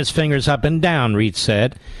then run his fingers up and down, Reid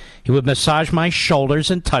said. He would massage my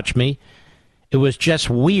shoulders and touch me. It was just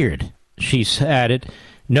weird, she added,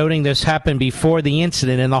 noting this happened before the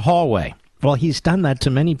incident in the hallway. Well, he's done that to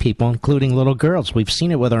many people, including little girls. We've seen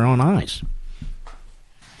it with our own eyes.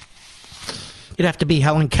 You'd have to be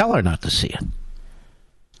Helen Keller not to see it.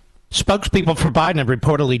 Spokespeople for Biden have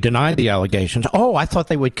reportedly denied the allegations. Oh, I thought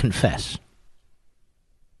they would confess.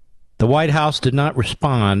 The White House did not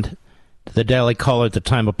respond to the Daily Caller at the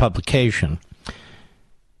time of publication.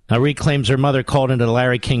 Now, Reid claims her mother called into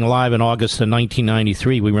Larry King Live in August of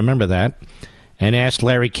 1993. We remember that. And asked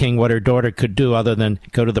Larry King what her daughter could do other than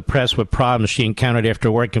go to the press with problems she encountered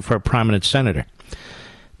after working for a prominent senator.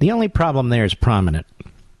 The only problem there is prominent.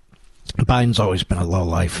 Biden's always been a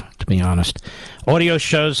lowlife, to be honest. Audio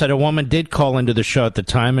shows that a woman did call into the show at the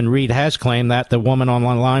time, and Reid has claimed that the woman on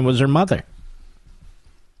the line was her mother.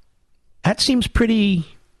 That seems pretty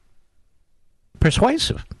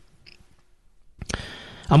persuasive.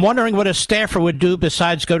 I'm wondering what a staffer would do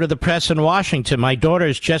besides go to the press in Washington. My daughter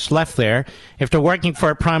has just left there after working for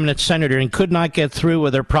a prominent senator and could not get through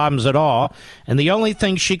with her problems at all. And the only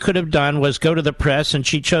thing she could have done was go to the press, and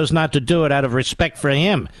she chose not to do it out of respect for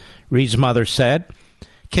him, Reed's mother said.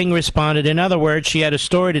 King responded, in other words, she had a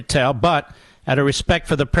story to tell, but out of respect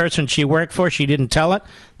for the person she worked for, she didn't tell it.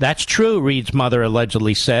 That's true, Reed's mother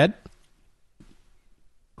allegedly said.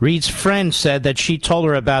 Reed's friend said that she told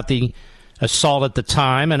her about the assault at the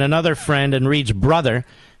time, and another friend and Reed's brother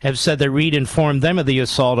have said that Reed informed them of the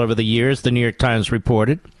assault over the years, the New York Times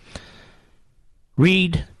reported.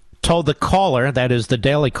 Reed told the Caller, that is the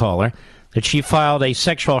Daily Caller, that she filed a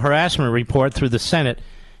sexual harassment report through the Senate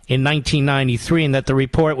in 1993 and that the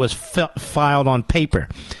report was filed on paper.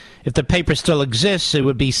 If the paper still exists, it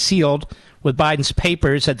would be sealed with Biden's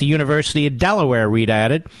papers at the University of Delaware, Reed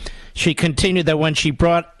added. She continued that when she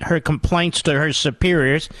brought her complaints to her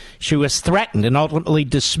superiors, she was threatened and ultimately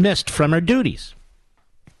dismissed from her duties.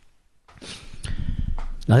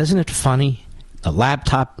 Now, isn't it funny? The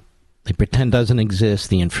laptop, they pretend doesn't exist,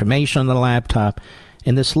 the information on the laptop,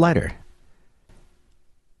 and this letter.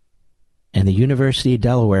 And the University of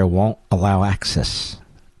Delaware won't allow access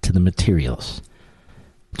to the materials.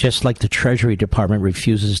 Just like the Treasury Department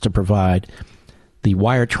refuses to provide the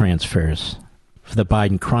wire transfers for the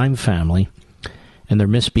Biden crime family and their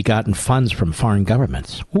misbegotten funds from foreign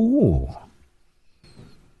governments. Ooh.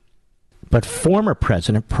 But former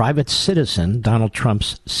president, private citizen, Donald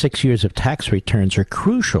Trump's 6 years of tax returns are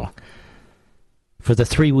crucial for the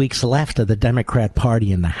 3 weeks left of the Democrat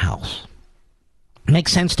Party in the House. Make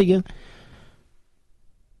sense to you?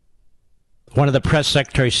 One of the press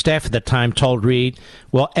secretary's staff at the time told Reed,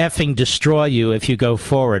 "We'll effing destroy you if you go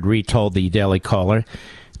forward," Reed told the Daily Caller.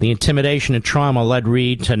 The intimidation and trauma led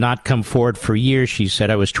Reed to not come forward for years, she said.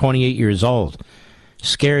 I was 28 years old.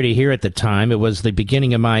 Scary to hear at the time. It was the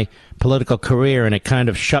beginning of my political career, and it kind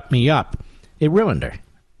of shut me up. It ruined her.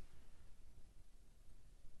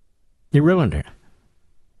 It ruined her.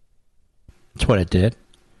 That's what it did.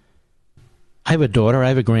 I have a daughter. I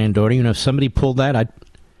have a granddaughter. You know, if somebody pulled that,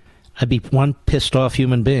 I'd be one pissed off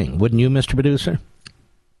human being. Wouldn't you, Mr. Producer?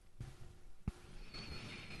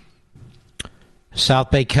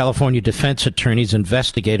 South Bay, California defense attorneys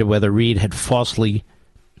investigated whether Reed had falsely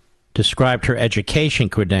described her education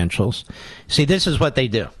credentials. See, this is what they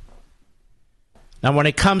do. Now, when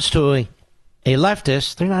it comes to a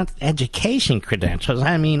leftist, they're not education credentials.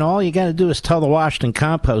 I mean, all you got to do is tell the Washington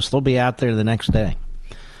Compost. They'll be out there the next day.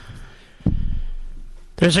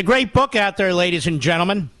 There's a great book out there, ladies and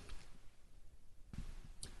gentlemen.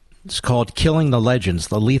 It's called Killing the Legends,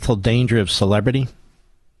 The Lethal Danger of Celebrity.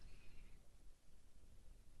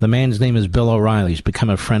 The man's name is Bill O'Reilly. He's become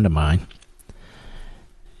a friend of mine.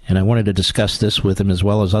 And I wanted to discuss this with him as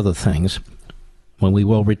well as other things when we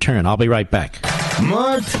will return. I'll be right back.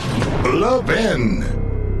 Mark Levin.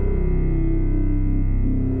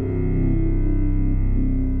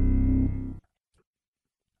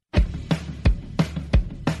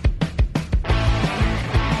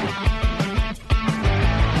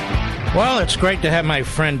 Well, it's great to have my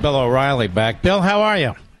friend Bill O'Reilly back. Bill, how are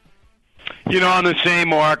you? You know, I'm the same,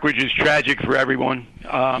 Mark, which is tragic for everyone.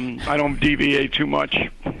 I don't deviate too much.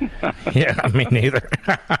 Yeah, me neither.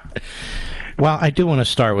 Well, I do want to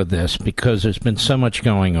start with this because there's been so much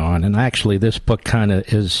going on, and actually this book kind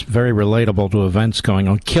of is very relatable to events going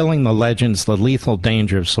on. Killing the Legends, The Lethal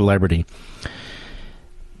Danger of Celebrity.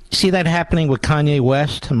 See that happening with Kanye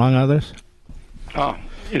West, among others? Oh,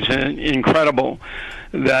 it's incredible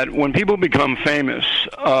that when people become famous,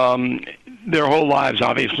 their whole lives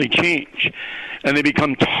obviously change, and they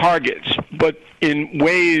become targets, but in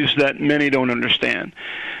ways that many don't understand.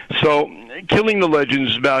 So Killing the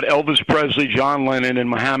Legends is about Elvis Presley, John Lennon, and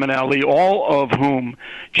Muhammad Ali, all of whom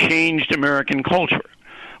changed American culture.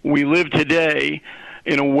 We live today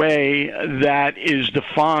in a way that is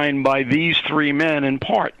defined by these three men in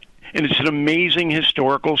part. And it's an amazing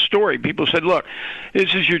historical story. People said, look,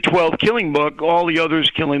 this is your 12th killing book. All the others,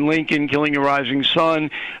 Killing Lincoln, Killing the Rising Sun,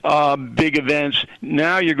 big events.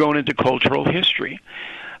 Now you're going into cultural history.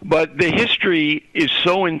 But the history is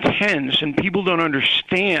so intense, and people don't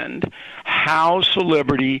understand how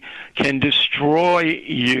celebrity can destroy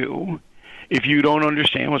you if you don't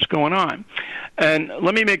understand what's going on. And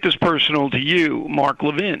let me make this personal to you, Mark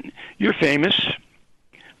Levin. You're famous.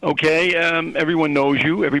 Okay, everyone knows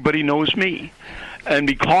you. Everybody knows me. And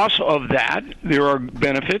because of that, there are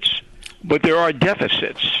benefits, but there are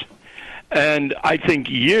deficits. And I think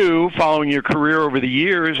you, following your career over the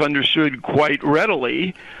years, understood quite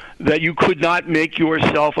readily that you could not make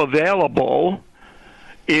yourself available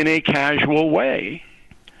in a casual way.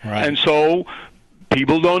 Right. And so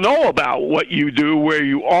people don't know about what you do, where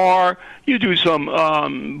you are. You do some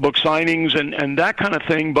book signings and that kind of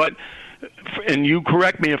thing, but, and you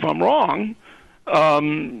correct me if I'm wrong,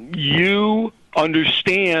 you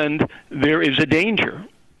understand there is a danger.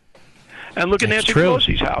 And look at Nancy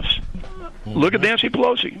Pelosi's house. Look at Nancy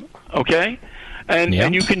Pelosi, okay? And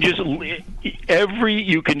you can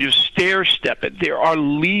just stair step it. There are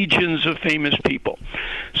legions of famous people.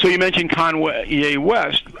 So you mentioned Kanye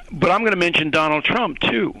West, but I'm going to mention Donald Trump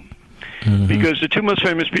too, because the two most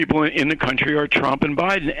famous people in the country are Trump and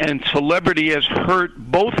Biden, and celebrity has hurt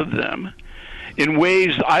both of them in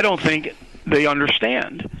ways I don't think they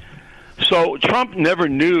understand. So Trump never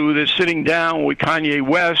knew that sitting down with Kanye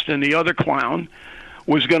West and the other clown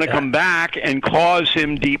was going to come back and cause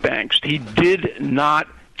him deep angst. He did not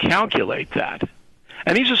calculate that.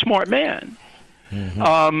 And he's a smart man.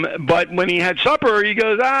 But when he had supper, he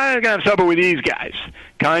goes, I'm going to have supper with these guys.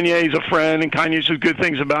 Kanye's a friend, and Kanye says good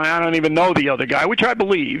things about him. I don't even know the other guy, which I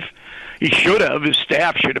believe. He should have. His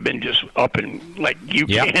staff should have been just up and like, you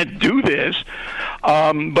can't do this.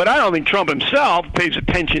 But I don't think Trump himself pays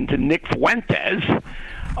attention to Nick Fuentes.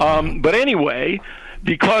 But anyway,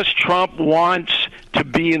 because Trump wants to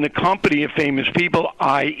be in the company of famous people,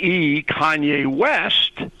 i.e. Kanye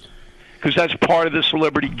West, because that's part of the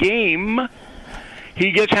celebrity game,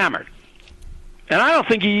 he gets hammered. And I don't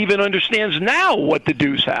think he even understands now what the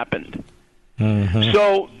deuce happened.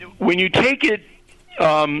 So when you take it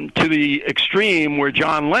to the extreme where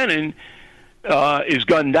John Lennon is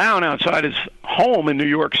gunned down outside his home in New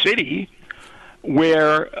York City,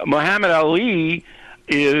 where Muhammad Ali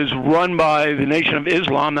is run by the Nation of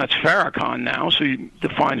Islam, that's Farrakhan now, so he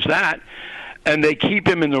defines that, and they keep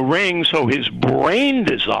him in the ring so his brain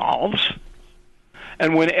dissolves.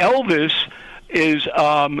 And when Elvis is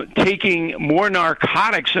taking more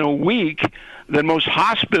narcotics in a week than most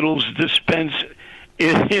hospitals dispense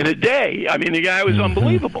in a day. I mean, the guy was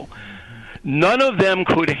unbelievable. None of them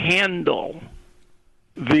could handle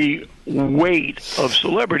the weight of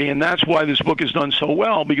celebrity, and that's why this book is done so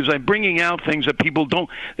well, because I'm bringing out things that people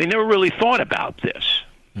they never really thought about this.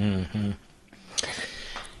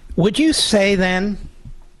 Would you say then,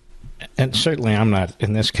 and certainly I'm not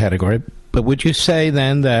in this category, but would you say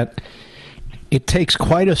then that it takes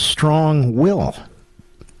quite a strong will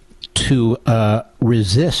to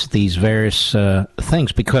resist these various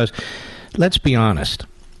things? Because let's be honest,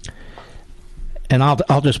 and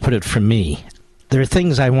I'll just put it for me, there are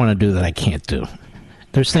things I want to do that I can't do.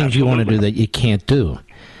 There's things you want to do that you can't do.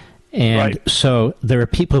 And so there are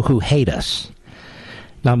people who hate us.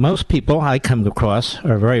 Now, most people I come across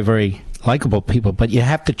are very, very likable people, but you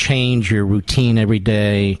have to change your routine every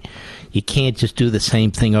day. You can't just do the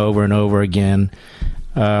same thing over and over again.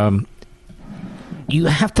 You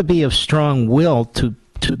have to be of strong will to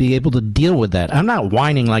be able to deal with that. I'm not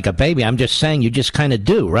whining like a baby. I'm just saying you just kind of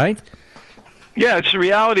do, right? Yeah, it's the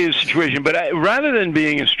reality of the situation. But rather than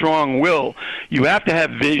being a strong will, you have to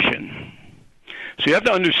have vision. So you have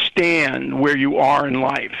to understand where you are in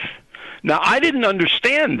life. Now, I didn't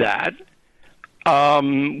understand that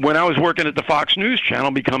when I was working at the Fox News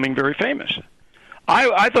Channel, becoming very famous.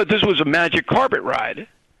 I thought this was a magic carpet ride,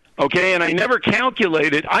 okay? And I never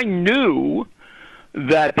calculated. I knew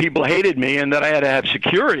that people hated me and that I had to have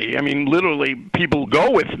security. I mean, literally, people go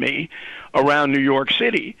with me around New York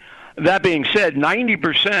City. That being said,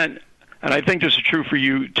 90%, and I think this is true for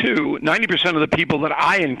you too, 90% of the people that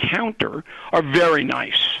I encounter are very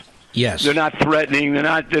nice. Yes. They're not threatening. They're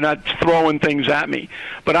not throwing things at me.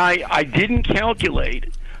 But I didn't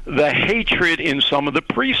calculate the hatred in some of the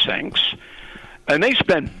precincts, and they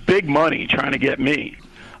spent big money trying to get me.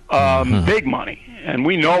 Big money. And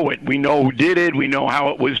we know it. We know who did it. We know how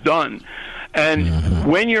it was done. And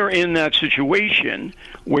when you're in that situation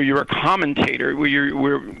where you're a commentator, where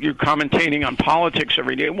you're commentating on politics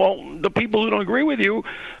every day, well, the people who don't agree with you,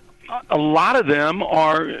 a lot of them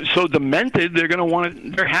are so demented they're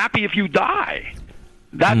happy if you die.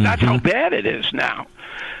 That's how bad it is now.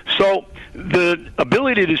 So the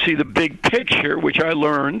ability to see the big picture, which I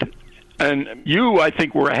learned, and you, I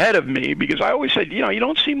think, were ahead of me, because I always said, you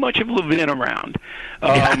don't see much of Levin around.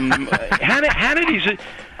 Hannity's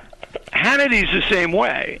the same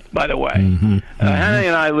way, by the way. Hannity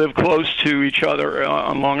and I live close to each other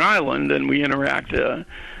on Long Island, and we interact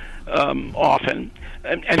often.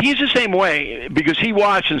 And he's the same way, because he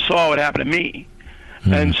watched and saw what happened to me.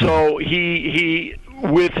 And so he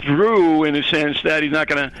withdrew in a sense that he's not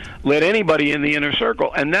going to let anybody in the inner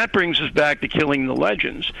circle. And that brings us back to killing the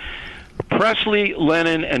legends. Presley,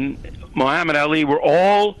 Lennon, and Muhammad Ali were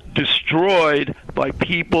all destroyed by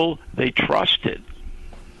people they trusted.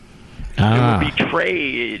 They were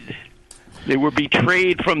betrayed. They were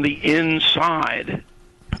betrayed from the inside.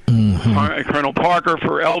 Colonel Parker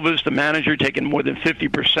for Elvis, the manager, taking more than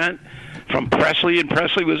 50% from Presley, and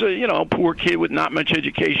Presley was a poor kid with not much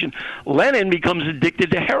education. Lennon becomes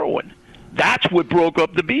addicted to heroin. That's what broke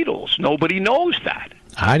up the Beatles. Nobody knows that.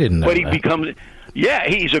 I didn't know but he that. becomes,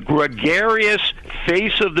 he's a gregarious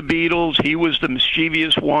face of the Beatles. He was the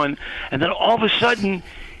mischievous one, and then all of a sudden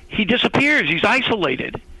he disappears. He's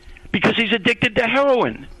isolated because he's addicted to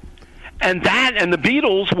heroin. And the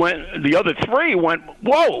Beatles the other three went,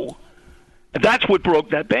 whoa. That's what broke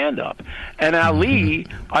that band up. And Ali,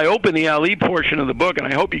 I opened the Ali portion of the book, and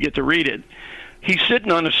I hope you get to read it. He's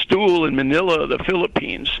sitting on a stool in Manila, the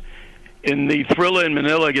Philippines, in the Thriller in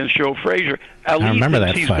Manila against Joe Frazier. Ali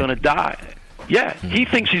thinks he's going to die. Yeah, he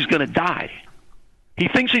thinks he's going to die. He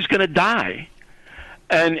thinks he's going to die.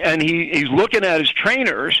 And he's looking at his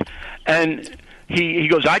trainers, and he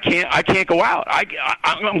goes, I can't go out.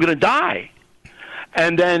 I'm going to die.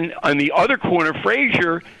 And then on the other corner,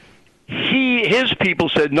 Frazier, his people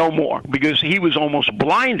said no more because he was almost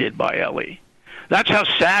blinded by Ali. That's how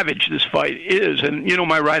savage this fight is. And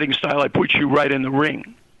my writing style, I put you right in the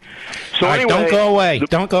ring. So all right, anyway,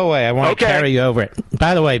 don't go away. I want to carry you over it.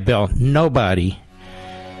 By the way, Bill, nobody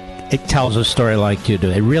tells a story like you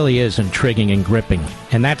do. It really is intriguing and gripping.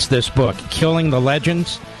 And that's this book, Killing the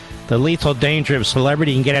Legends, The Lethal Danger of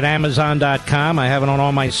Celebrity. You can get it at Amazon.com. I have it on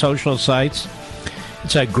all my social sites.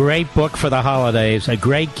 It's a great book for the holidays, a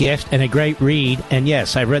great gift, and a great read. And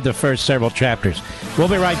yes, I've read the first several chapters. We'll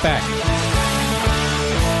be right back.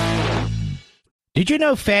 Did you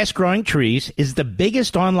know Fast Growing Trees is the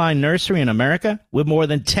biggest online nursery in America with more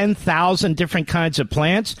than 10,000 different kinds of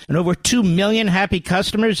plants and over 2 million happy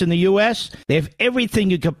customers in the U.S.? They have everything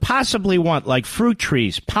you could possibly want, like fruit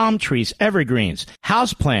trees, palm trees, evergreens,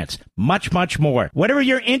 houseplants, much, much more. Whatever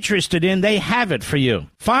you're interested in, they have it for you.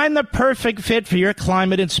 Find the perfect fit for your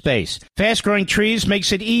climate and space. Fast Growing Trees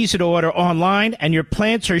makes it easy to order online, and your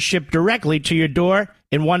plants are shipped directly to your door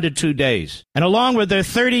in 1 to 2 days. And along with their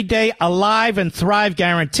 30-day Alive and Thrive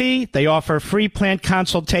guarantee, they offer free plant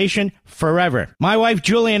consultation forever. My wife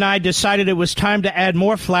Julie and I decided it was time to add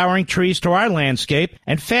more flowering trees to our landscape,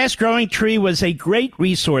 and Fast Growing Tree was a great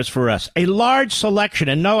resource for us. A large selection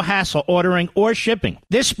and no hassle ordering or shipping.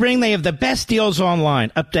 This spring they have the best deals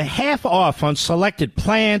online, up to half off on selected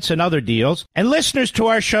plants and other deals. And listeners to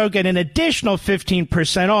our show get an additional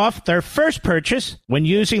 15% off their first purchase when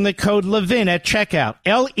using the code LEVIN at checkout.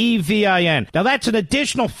 LEVIN. Now that's an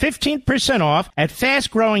additional 15% off at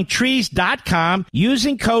fastgrowingtrees.com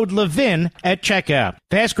using code LEVIN at checkout.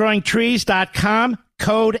 Fastgrowingtrees.com,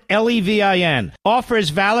 code LEVIN. Offer is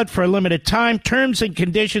valid for a limited time. Terms and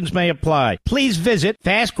conditions may apply. Please visit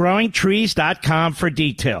fastgrowingtrees.com for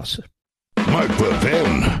details. Mark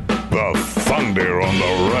Levin, the Thunder on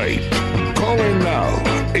the right. Call in now,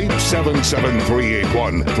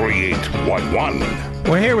 877-381-3811.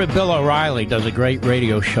 We're here with Bill O'Reilly, does a great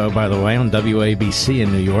radio show, by the way, on WABC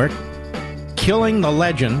in New York. Killing the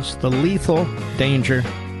Legends, The Lethal Danger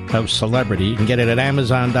of Celebrity. You can get it at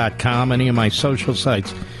Amazon.com, any of my social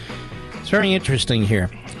sites. It's very interesting here.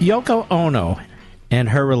 Yoko Ono and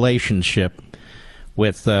her relationship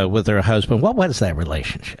with her husband. What was that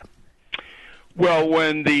relationship? Well,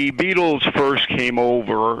 when the Beatles first came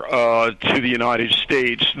over to the United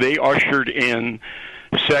States, they ushered in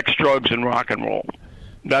sex, drugs, and rock and roll.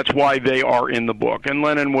 That's why they are in the book. And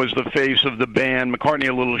Lennon was the face of the band, McCartney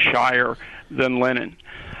a little shyer than Lennon.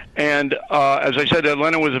 And as I said,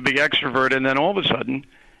 Lennon was a big extrovert, and then all of a sudden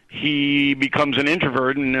he becomes an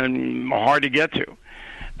introvert and hard to get to.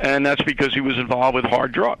 And that's because he was involved with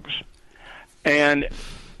hard drugs. And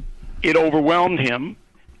it overwhelmed him.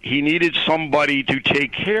 He needed somebody to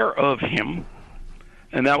take care of him,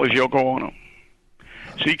 and that was Yoko Ono.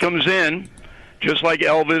 So he comes in, just like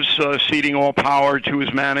Elvis ceding all power to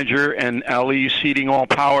his manager and Ali ceding all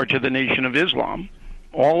power to the Nation of Islam.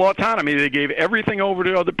 All autonomy. They gave everything over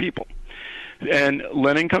to other people. And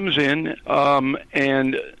Lennon comes in,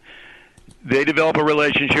 and they develop a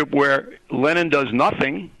relationship where Lennon does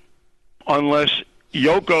nothing unless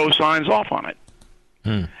Yoko signs off on it.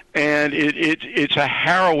 And it's a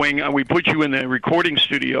harrowing. We put you in the recording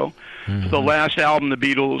studio for the last album the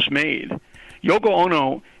Beatles made. Yoko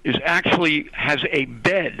Ono has a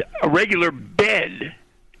bed, a regular bed,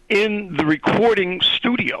 in the recording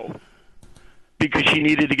studio because she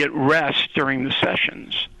needed to get rest during the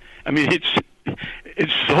sessions. I mean,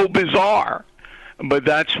 it's so bizarre, but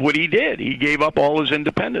that's what he did. He gave up all his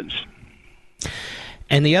independence.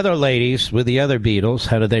 And the other ladies with the other Beatles,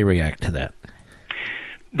 how did they react to that?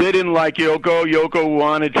 They didn't like Yoko. Yoko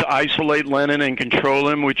wanted to isolate Lennon and control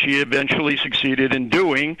him, which he eventually succeeded in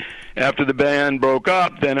doing. After the band broke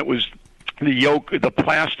up, then it was the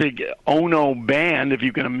plastic Ono band, if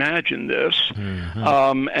you can imagine this.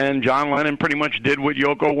 Mm-hmm. And John Lennon pretty much did what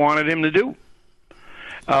Yoko wanted him to do.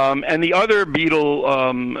 And the other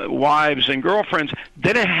Beatle wives and girlfriends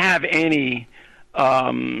didn't have any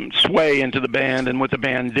sway into the band and what the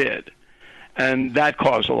band did. And that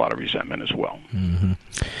caused a lot of resentment as well. Mm-hmm.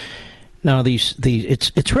 Now,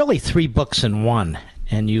 it's really 3 books in one,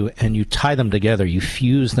 and you tie them together, you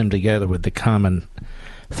fuse them together with the common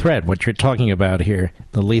thread. What you're talking about here,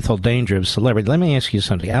 the lethal danger of celebrity. Let me ask you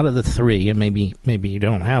something. Out of the 3, and maybe you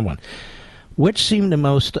don't have one, which seemed the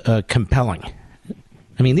most compelling?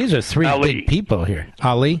 I mean, these are 3 Ali. Big people here.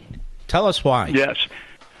 Ali, tell us why. Yes.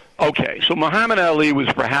 Okay, so Muhammad Ali was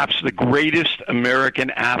perhaps the greatest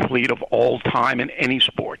American athlete of all time in any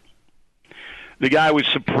sport. The guy was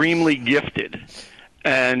supremely gifted,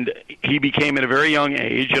 and he became at a very young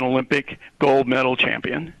age an Olympic gold medal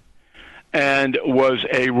champion and was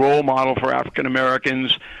a role model for African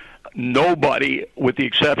Americans. Nobody, with the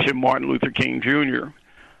exception of Martin Luther King Jr.,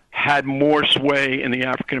 had more sway in the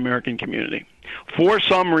African American community. For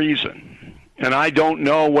some reason, and I don't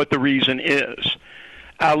know what the reason is,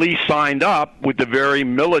 Ali signed up with the very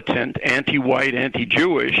militant, anti-white,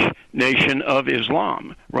 anti-Jewish Nation of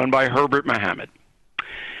Islam, run by Herbert Mohammed.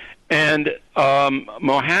 And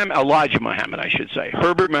Elijah Muhammad, I should say.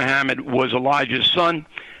 Herbert Mohammed was Elijah's son,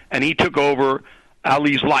 and he took over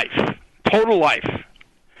Ali's life, total life.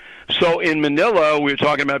 So in Manila, we were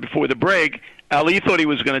talking about before the break, Ali thought he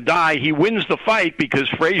was going to die. He wins the fight because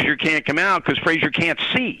Frazier can't come out because Frazier can't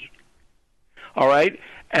see. All right?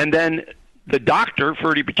 And then the doctor,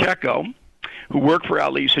 Ferdy Pacheco, who worked for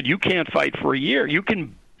Ali, said, you can't fight for a year. You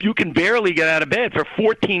can barely get out of bed. For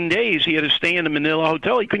 14 days, he had to stay in the Manila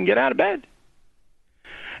hotel. He couldn't get out of bed.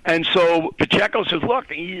 And so Pacheco says, look,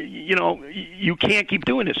 you can't keep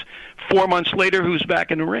doing this. 4 months later, who's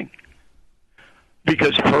back in the ring?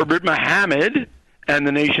 Because Herbert Mohammed and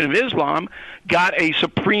the Nation of Islam got a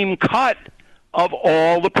supreme cut of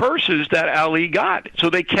all the purses that Ali got. So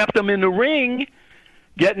they kept him in the ring,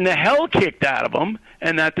 getting the hell kicked out of him,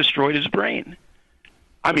 and that destroyed his brain.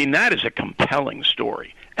 I mean, that is a compelling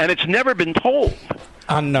story. And it's never been told.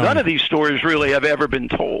 Unknown. None of these stories really have ever been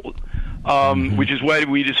told, which is why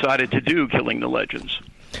we decided to do Killing the Legends.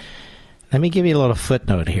 Let me give you a little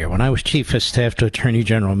footnote here. When I was Chief of Staff to Attorney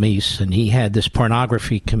General Meese, and he had this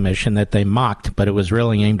pornography commission that they mocked, but it was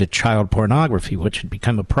really aimed at child pornography, which had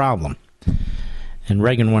become a problem. And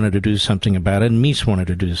Reagan wanted to do something about it, and Meese wanted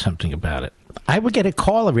to do something about it. I would get a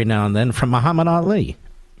call every now and then from Muhammad Ali,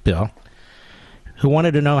 Bill, who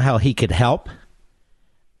wanted to know how he could help,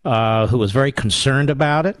 who was very concerned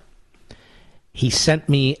about it. He sent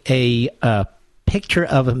me a picture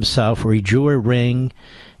of himself where he drew a ring,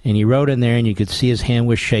 and he wrote in there, and you could see his hand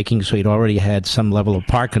was shaking, so he'd already had some level of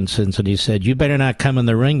Parkinson's, and he said, you better not come in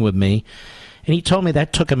the ring with me. And he told me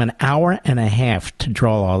that took him an hour and a half to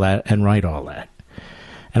draw all that and write all that.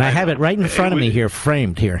 And I have it right in front of me here,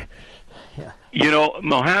 framed here. You know,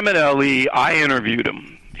 Muhammad Ali, I interviewed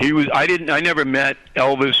him. I never met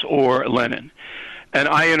Elvis or Lennon. And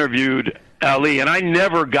I interviewed Ali, and I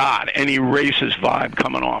never got any racist vibe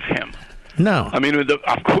coming off him. No. I mean,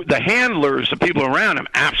 the handlers, the people around him,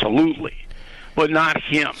 absolutely, but not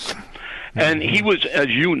him. And he was, as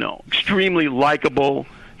you know, extremely likable.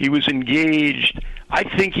 He was engaged. I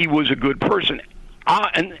think he was a good person.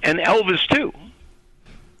 And Elvis, too.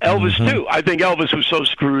 Too. I think Elvis was so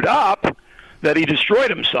screwed up that he destroyed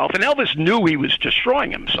himself. And Elvis knew he was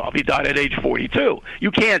destroying himself. He died at age 42.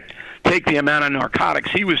 You can't take the amount of narcotics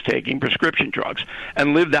he was taking, prescription drugs,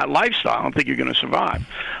 and live that lifestyle. I don't think you're going to survive.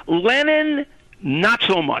 Lennon, not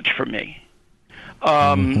so much for me.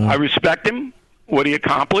 I respect him, what he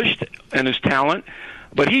accomplished, and his talent,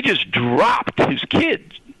 but he just dropped his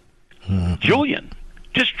kid, Julian.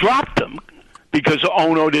 Just dropped him because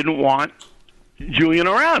Ono didn't want Julian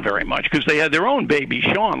around very much because they had their own baby,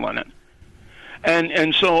 Sean Lennon.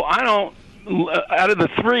 And so I don't, out of the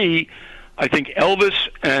 3, I think Elvis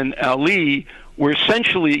and Ali were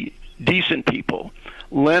essentially decent people.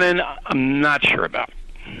 Lennon, I'm not sure about.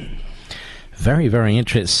 Very, very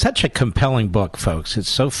interesting. Such a compelling book, folks. It's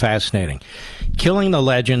so fascinating. Killing the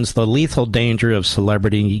Legends, The Lethal Danger of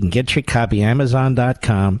Celebrity. You can get your copy,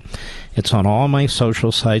 Amazon.com. It's on all my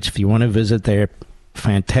social sites if you want to visit there.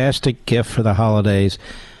 Fantastic gift for the holidays,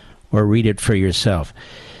 or read it for yourself.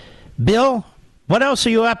 Bill, what else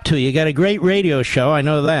are you up to? You got a great radio show, I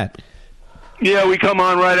know that. Yeah, we come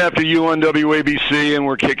on right after you on WABC, and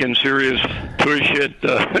we're kicking serious push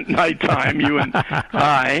at nighttime, you and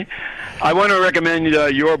I. I want to recommend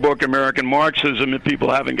your book, American Marxism, if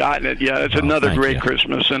people haven't gotten it yet. It's another great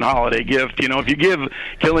Christmas and holiday gift. You know, if you give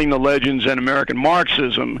Killing the Legends and American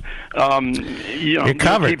Marxism, you're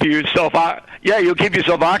covered. You'll keep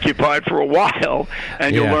yourself occupied for a while,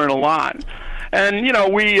 and you'll learn a lot. And, you know,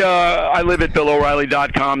 I live at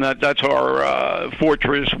BillO'Reilly.com. That's our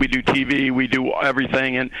fortress. We do TV. We do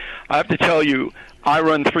everything. And I have to tell you, I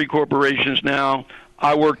run 3 corporations now.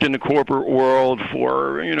 I worked in the corporate world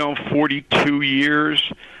for, 42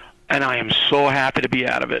 years, and I am so happy to be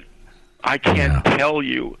out of it. I can't tell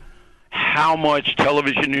you how much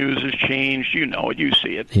television news has changed. You know it. You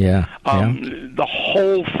see it. The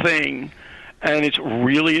whole thing, and it's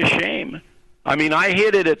really a shame. I mean, I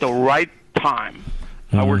hit it at the right time.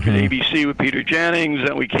 I worked at ABC with Peter Jennings,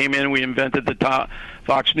 and we came in, we invented the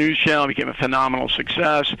Fox News Channel, became a phenomenal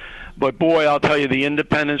success. But boy, I'll tell you, the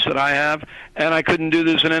independence that I have, and I couldn't do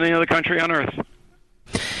this in any other country on earth.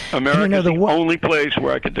 America is the only place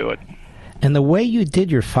where I could do it. And the way you did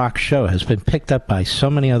your Fox show has been picked up by so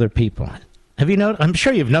many other people. Have you noticed? I'm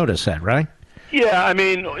sure you've noticed that, right? Yeah, I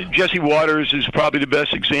mean, Jesse Waters is probably the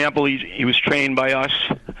best example. He was trained by us.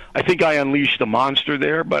 I think I unleashed the monster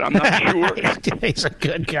there, but I'm not sure. He's a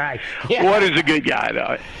good guy. Yeah. What is a good guy,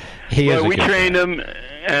 though? We trained him,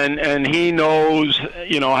 and he knows,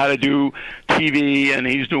 how to do TV, and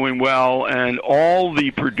he's doing well. And all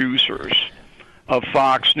the producers of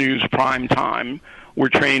Fox News Primetime were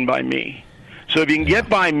trained by me. So if you can get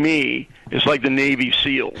by me, it's like the Navy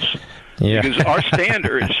SEALs. Yeah. Because our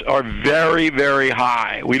standards are very, very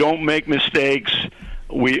high. We don't make mistakes.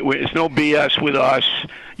 It's no BS with us.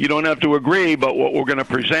 You don't have to agree, but what we're going to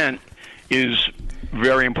present is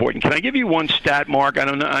very important. Can I give you one stat, Mark? I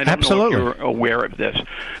don't know if you're aware of this.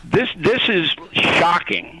 This is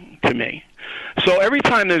shocking to me. So every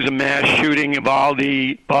time there's a mass shooting,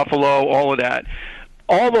 Uvalde, Buffalo, all of that,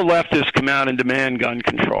 all the leftists come out and demand gun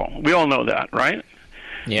control. We all know that, right?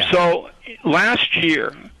 Yeah. So last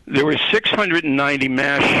year, there were 690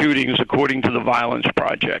 mass shootings according to the Violence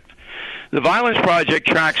Project. The Violence Project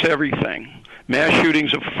tracks everything. Mass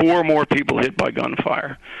shootings of 4 more people hit by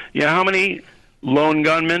gunfire. You know how many lone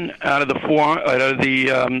gunmen out of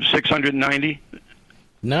the 690?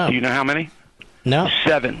 No. Do you know how many? No.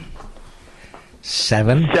 7.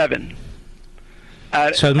 7? 7.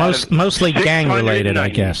 So mostly gang-related, I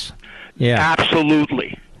guess. Yeah.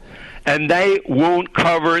 Absolutely. And they won't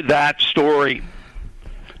cover that story.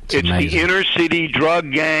 It's the inner city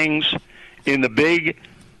drug gangs in the big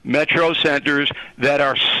metro centers that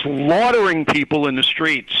are slaughtering people in the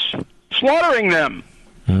streets. Slaughtering them.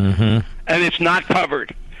 Mm-hmm. And it's not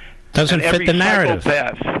covered. Doesn't fit the narrative.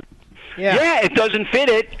 Yeah, it doesn't fit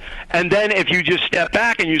it. And then if you just step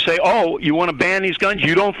back and you say, oh, you want to ban these guns?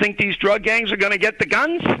 You don't think these drug gangs are going to get the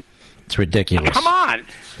guns? It's ridiculous. Come on.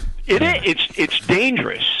 It's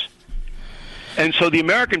dangerous. And so the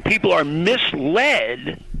American people are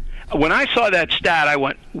misled. When I saw that stat, I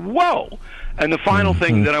went, whoa. And the final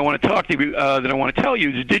thing that I want to talk to you, that I want to tell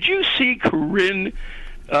you is, did you see Corinne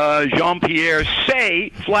Jean-Pierre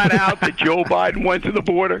say flat out that Joe Biden went to the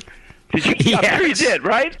border? Did you? Yes. I'm sure you did,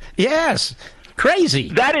 right? Yes. Crazy.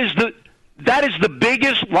 That is the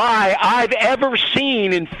biggest lie I've ever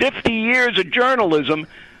seen in 50 years of journalism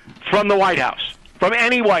from the White House, from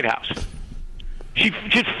any White House. She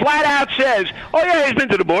just flat out says, oh, yeah, he's been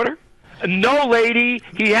to the border. No, lady,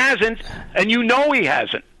 he hasn't, and you know he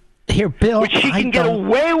hasn't. Here, Bill, but she can get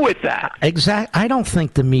away with that. I don't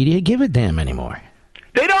think the media give a damn anymore.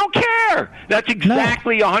 They don't care. That's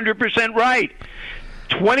exactly 100% right.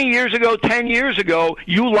 20 years ago, 10 years ago,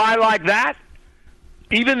 you lie like that,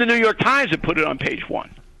 even the New York Times had put it on page 1.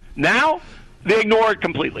 Now, they ignore it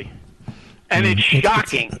completely. And it's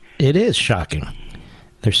shocking. It is shocking.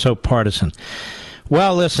 They're so partisan.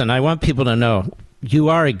 Well, listen, I want people to know you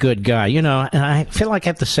are a good guy. And I feel like I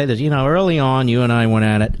have to say this. Early on, you and I went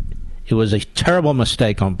at it. It was a terrible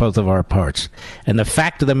mistake on both of our parts. And the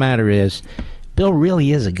fact of the matter is, Bill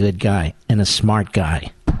really is a good guy and a smart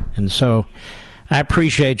guy. And so I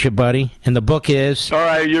appreciate you, buddy. And the book is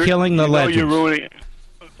Killing the Legends.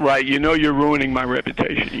 You're ruining my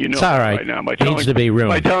reputation. It's all right. Now it needs to be ruined.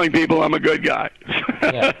 By telling people I'm a good guy.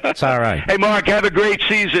 Yeah, it's all right. Hey, Mark, have a great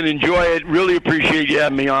season. Enjoy it. Really appreciate you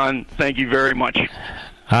having me on. Thank you very much.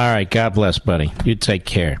 All right. God bless, buddy. You take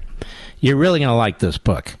care. You're really going to like this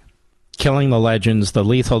book. Killing the Legends, The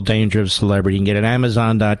Lethal Danger of Celebrity. You can get it at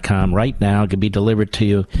Amazon.com right now. It could be delivered to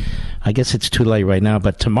you. I guess it's too late right now,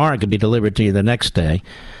 but tomorrow it could be delivered to you the next day.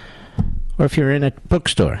 Or if you're in a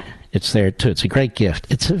bookstore, it's there too. It's a great gift.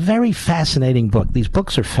 It's a very fascinating book. These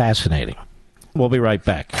books are fascinating. We'll be right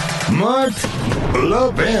back. Mark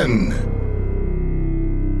Levin.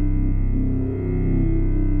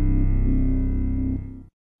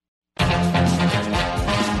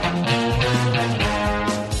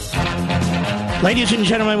 Ladies and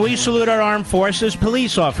gentlemen, we salute our armed forces,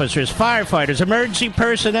 police officers, firefighters, emergency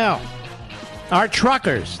personnel, our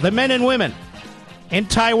truckers, the men and women in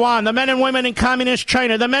Taiwan, the men and women in communist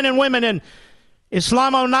China, the men and women in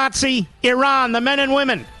Islamo-Nazi Iran, the men and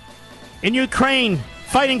women in Ukraine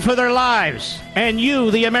fighting for their lives, and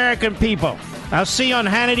you, the American people. I'll see you on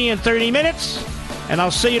Hannity in 30 minutes, and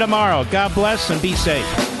I'll see you tomorrow. God bless and be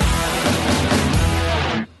safe.